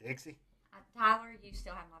 Dixie? Tyler, you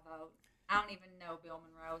still have my vote. I don't even know Bill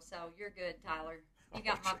Monroe, so you're good, Tyler. You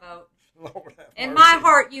got my vote. Lord have In mercy. my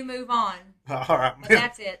heart, you move on. All right. But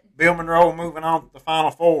that's it. Bill Monroe moving on to the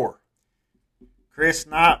Final Four. Chris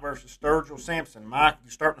Knight versus Sturgill Simpson. Mike,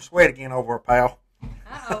 you're starting to sweat again over it, pal.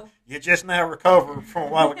 Uh-oh. You just now recovered from a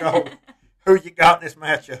while ago. Who you got in this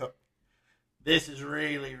matchup? This is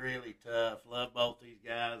really, really tough. Love both these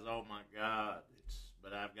guys. Oh, my God.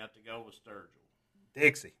 But I've got to go with Sturgill.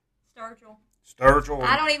 Dixie. Sturgill.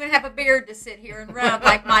 I don't even have a beard to sit here and rub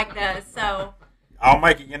like Mike does, so. I'll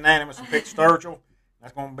make it unanimous and pick Sturgill.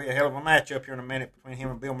 That's going to be a hell of a matchup here in a minute between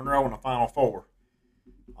him and Bill Monroe in the Final Four.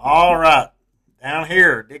 All right. Down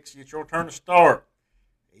here, Dixie, it's your turn to start.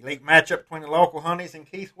 Elite matchup between the local Honeys and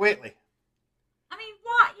Keith Whitley. I mean,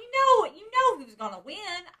 what? You know who's going to win.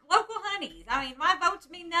 Local Honeys. I mean, my votes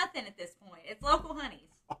mean nothing at this point. It's local Honeys.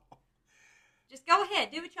 Just go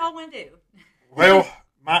ahead. Do what y'all want to do. Well,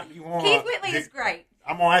 Mike, you want Keith Whitley is great.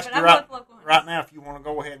 I'm going to ask you right now if you want to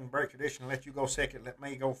go ahead and break tradition and let you go second, let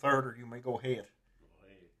me go third, or you may go ahead.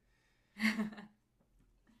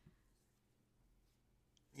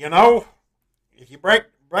 You know, if you break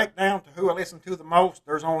down to who I listen to the most,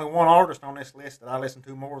 there's only one artist on this list that I listen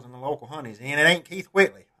to more than the local Honeys, and it ain't Keith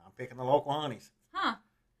Whitley. I'm picking the local Honeys. Huh.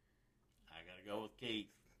 I got to go with Keith.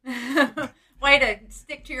 Way to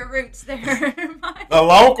stick to your roots there, Mike. The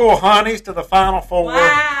local Honeys to the Final Four.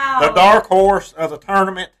 Wow. The dark horse of the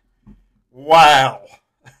tournament. Wow.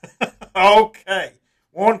 Okay.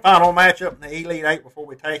 One final matchup in the Elite Eight before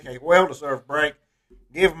we take a well-deserved break.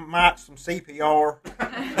 Give Mike some CPR.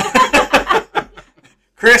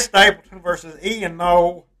 Chris Stapleton versus Ian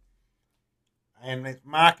Noel. And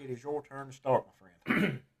Mike, it is your turn to start, my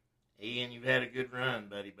friend. Ian, you've had a good run,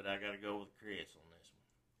 buddy, but I got to go with Chris on this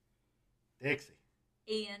one. Dixie.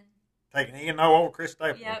 Ian. Taking Ian Noel over Chris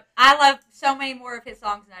Stapleton. Yep. I love so many more of his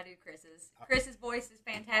songs than I do Chris's. Chris's voice is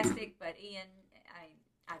fantastic, but Ian,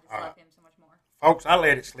 I just love him so much more. Folks, I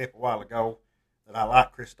let it slip a while ago that I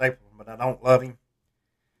like Chris Stapleton, but I don't love him.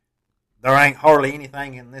 There ain't hardly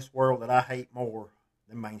anything in this world that I hate more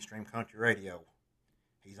than mainstream country radio.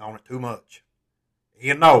 He's on it too much.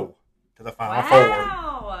 Ian Noel to the Final Four.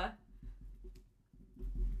 Wow.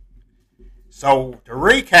 So, to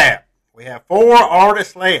recap, we have 4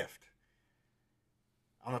 artists left.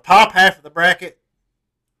 On the top half of the bracket,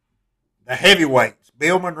 the heavyweights,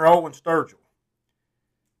 Bill Monroe and Sturgill.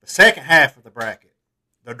 The second half of the bracket,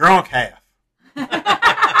 the drunk half.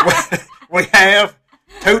 we have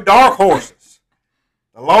 2 dark horses,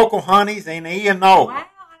 the local Honeys and Ian Noel. Wow, I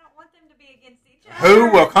don't want them to be against each other.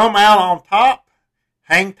 Who will come out on top?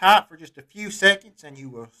 Hang tight for just a few seconds and you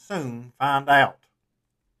will soon find out.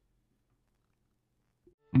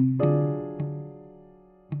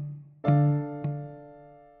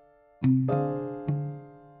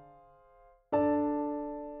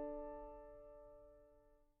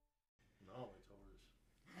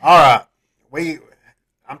 All right,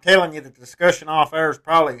 I'm telling you that the discussion off air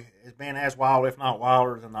has been as wild, if not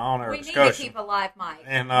wilder, than the on-air discussion. We need to keep a live mic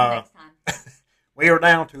and, next time. We are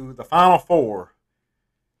down to the final four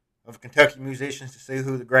of Kentucky musicians to see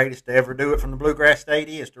who the greatest to ever do it from the Bluegrass State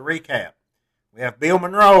is. To recap, we have Bill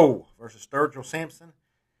Monroe versus Sturgill Simpson,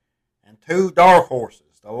 and two dark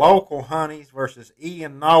horses, the local Honeys versus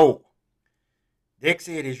Ian Knoll.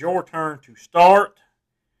 Dixie, it is your turn to start.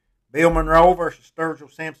 Bill Monroe versus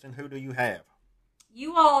Sturgill Simpson. Who do you have?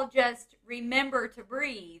 You all just remember to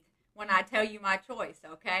breathe when I tell you my choice,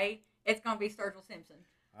 okay? It's going to be Sturgill Simpson.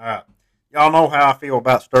 All right. Y'all know how I feel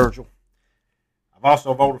about Sturgill. I've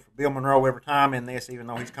also voted for Bill Monroe every time in this, even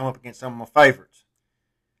though he's come up against some of my favorites.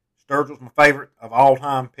 Sturgill's my favorite of all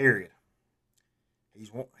time, period.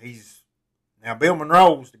 Now, Bill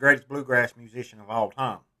Monroe's the greatest bluegrass musician of all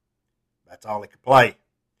time. That's all he could play.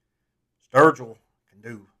 Sturgill can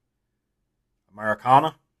do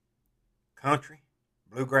Americana, country,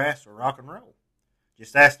 bluegrass, or rock and roll.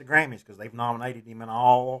 Just ask the Grammys because they've nominated him in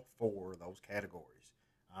all four of those categories.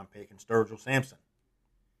 I'm picking Sturgill Simpson.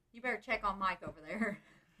 You better check on Mike over there.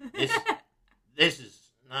 This is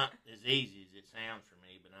not as easy as it sounds for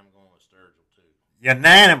me, but I'm going with Sturgill too.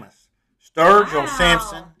 Unanimous. Sturgill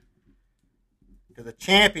Simpson to the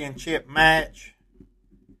championship match,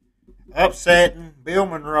 upsetting Bill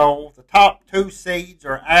Monroe. The top two seeds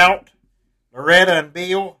are out, Loretta and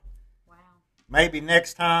Bill. Wow. Maybe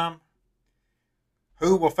next time.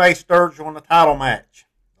 Who will face Sturgill in the title match?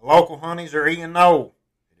 The local Honeys or Ian Knoll?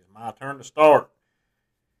 It is my turn to start,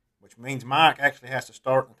 which means Mike actually has to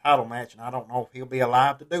start in the title match, and I don't know if he'll be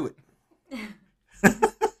alive to do it.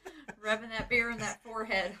 Rubbing that beer in that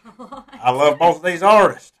forehead. I love both of these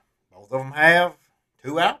artists. Both of them have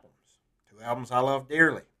two albums. Two albums I love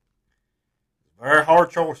dearly. It's a very hard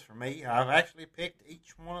choice for me. I've actually picked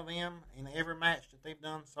each one of them in every match that they've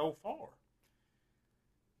done so far.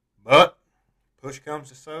 But push comes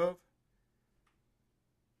to shove,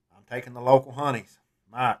 I'm taking the local Honeys.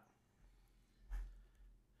 Mike.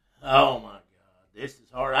 Oh my God, this is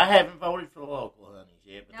hard. I haven't voted for the local Honeys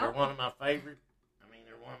yet, but Nope. they're one of my favorite.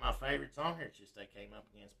 They're one of my favorites on here. It's just they came up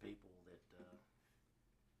against people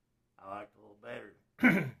that I liked a little better.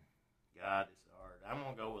 God, it's hard. I'm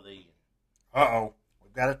gonna go with Ian.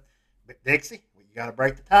 We've got Dixie, you got to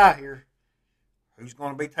break the tie here. Who's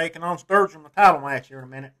going to be taking on Sturgill in the title match here in a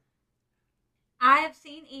minute? I have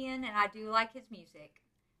seen Ian, and I do like his music.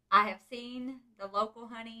 I have seen the local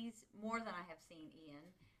Honeys more than I have seen Ian.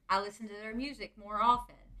 I listen to their music more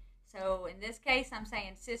often. So in this case, I'm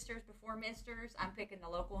saying sisters before misters. I'm picking the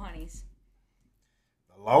local Honeys.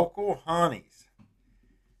 The local Honeys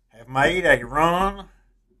have made a run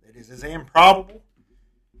that is as improbable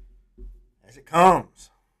as it comes.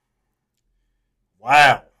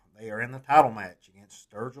 Wow, they are in the title match against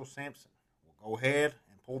Sturgill Simpson. We'll go ahead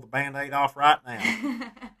and pull the Band-Aid off right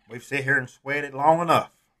now. We've sit here and sweated long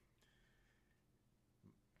enough.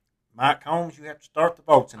 Mike Combs, you have to start the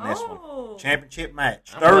votes in this one. Championship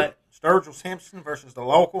match. Sturgill Simpson versus the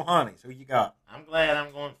local Honeys. Who you got? I'm glad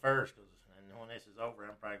I'm going first, and when this is over,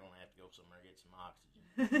 I'm probably going to have to go somewhere and get some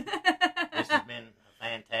oxygen. This has been a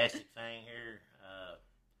fantastic thing here.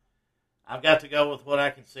 I've got to go with what I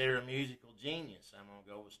consider a musical genius. I'm going to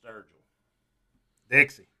go with Sturgill.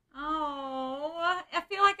 Dixie. Oh, I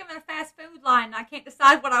feel like I'm in a fast food line and I can't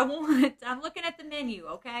decide what I want. I'm looking at the menu,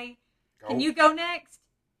 okay? Go. Can you go next?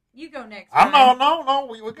 You go next. No.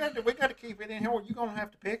 We got to keep it in here. You're going to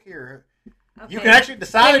have to pick here. Okay. You can actually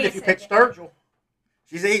decide Give me if a you pick second. Sturgill.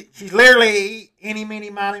 She's literally eeny, meeny,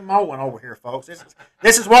 miny, mowing over here, folks.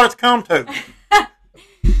 This is what it's come to.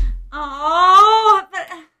 Oh, but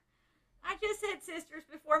I just said sisters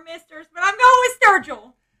before misters, but I'm going with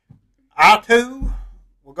Sturgill. I, too,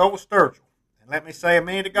 will go with Sturgill. And let me say, a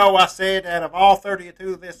minute ago, I said out of all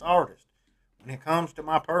 32 of this artist, when it comes to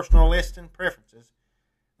my personal list and preferences,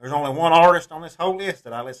 there's only one artist on this whole list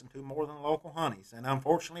that I listen to more than the local Honeys. And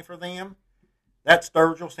unfortunately for them, that's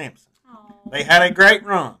Sturgill Simpson. Oh, They had a great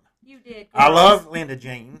run. you did. I girls. love Linda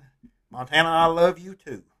Jean. Montana, I love you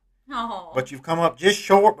too. Oh, But you've come up just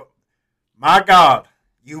short. But my God,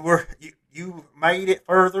 you made it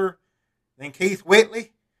further than Keith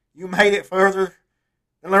Whitley. You made it further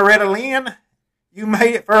than Loretta Lynn. You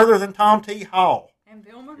made it further than Tom T. Hall. and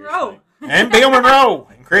Bill Monroe. And Bill Monroe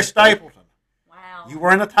and Chris Stapleton. Wow. You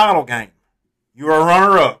were in the title game. You were a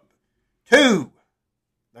runner-up. 2,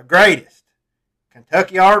 the greatest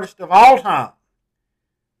Kentucky artist of all time,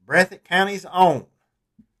 Breathitt County's own,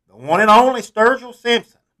 the one and only Sturgill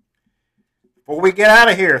Simpson. Before we get out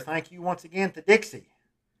of here, thank you once again to Dixie,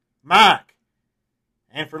 Mike,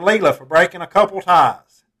 and for Leela for breaking a couple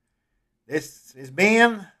ties. This has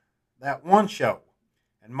been That One Show.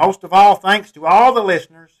 And And most of all, thanks to all the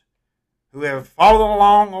listeners who have followed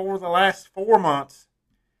along over the last 4 months.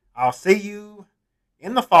 I'll see you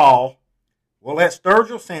in the fall. We'll let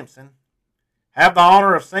Sturgill Simpson have the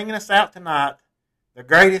honor of singing us out tonight, the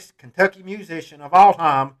greatest Kentucky musician of all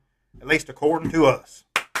time, at least according to us.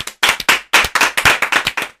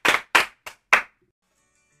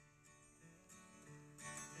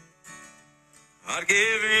 I'd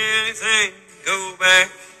give anything to go back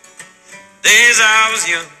days I was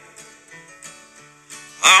young,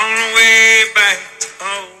 on the way back to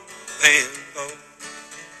home and home.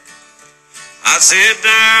 I'd sit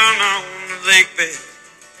down on the lake bed,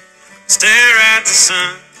 stare at the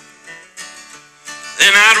sun, then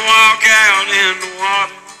I'd walk out in the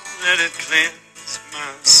water, let it cleanse my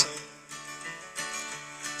soul.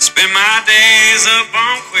 Spend my days up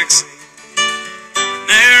on quicksand,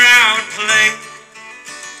 there I would play,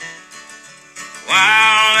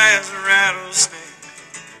 wild as a rattlesnake,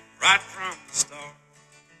 right from the start.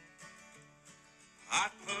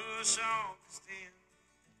 I'd push on the stem,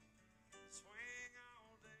 swing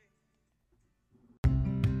all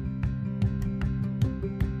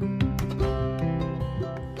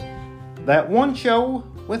day. That One Show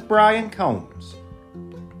with Brian Combs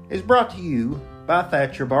is brought to you by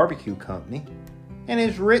Thatcher Barbecue Company and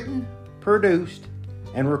is written, produced,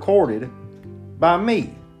 and recorded by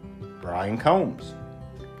me, Brian Combs.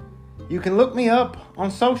 You can look me up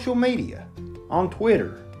on social media, on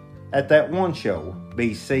Twitter at That One Show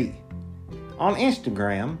BC, on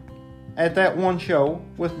Instagram at That One Show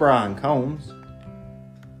with Brian Combs,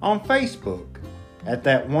 on Facebook at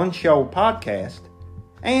That One Show Podcast,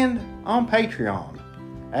 and on Patreon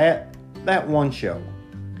at That One Show.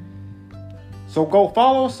 So go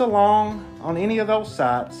follow us along on any of those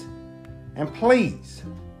sites, and please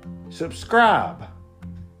subscribe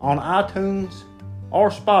on iTunes or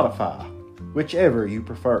Spotify, whichever you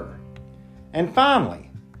prefer. And finally,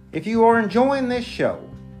 if you are enjoying this show,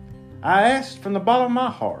 I ask from the bottom of my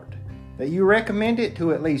heart that you recommend it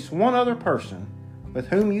to at least one other person with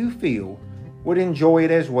whom you feel would enjoy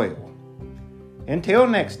it as well. Until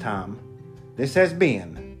next time, this has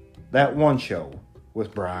been That One Show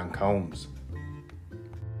with Brian Combs.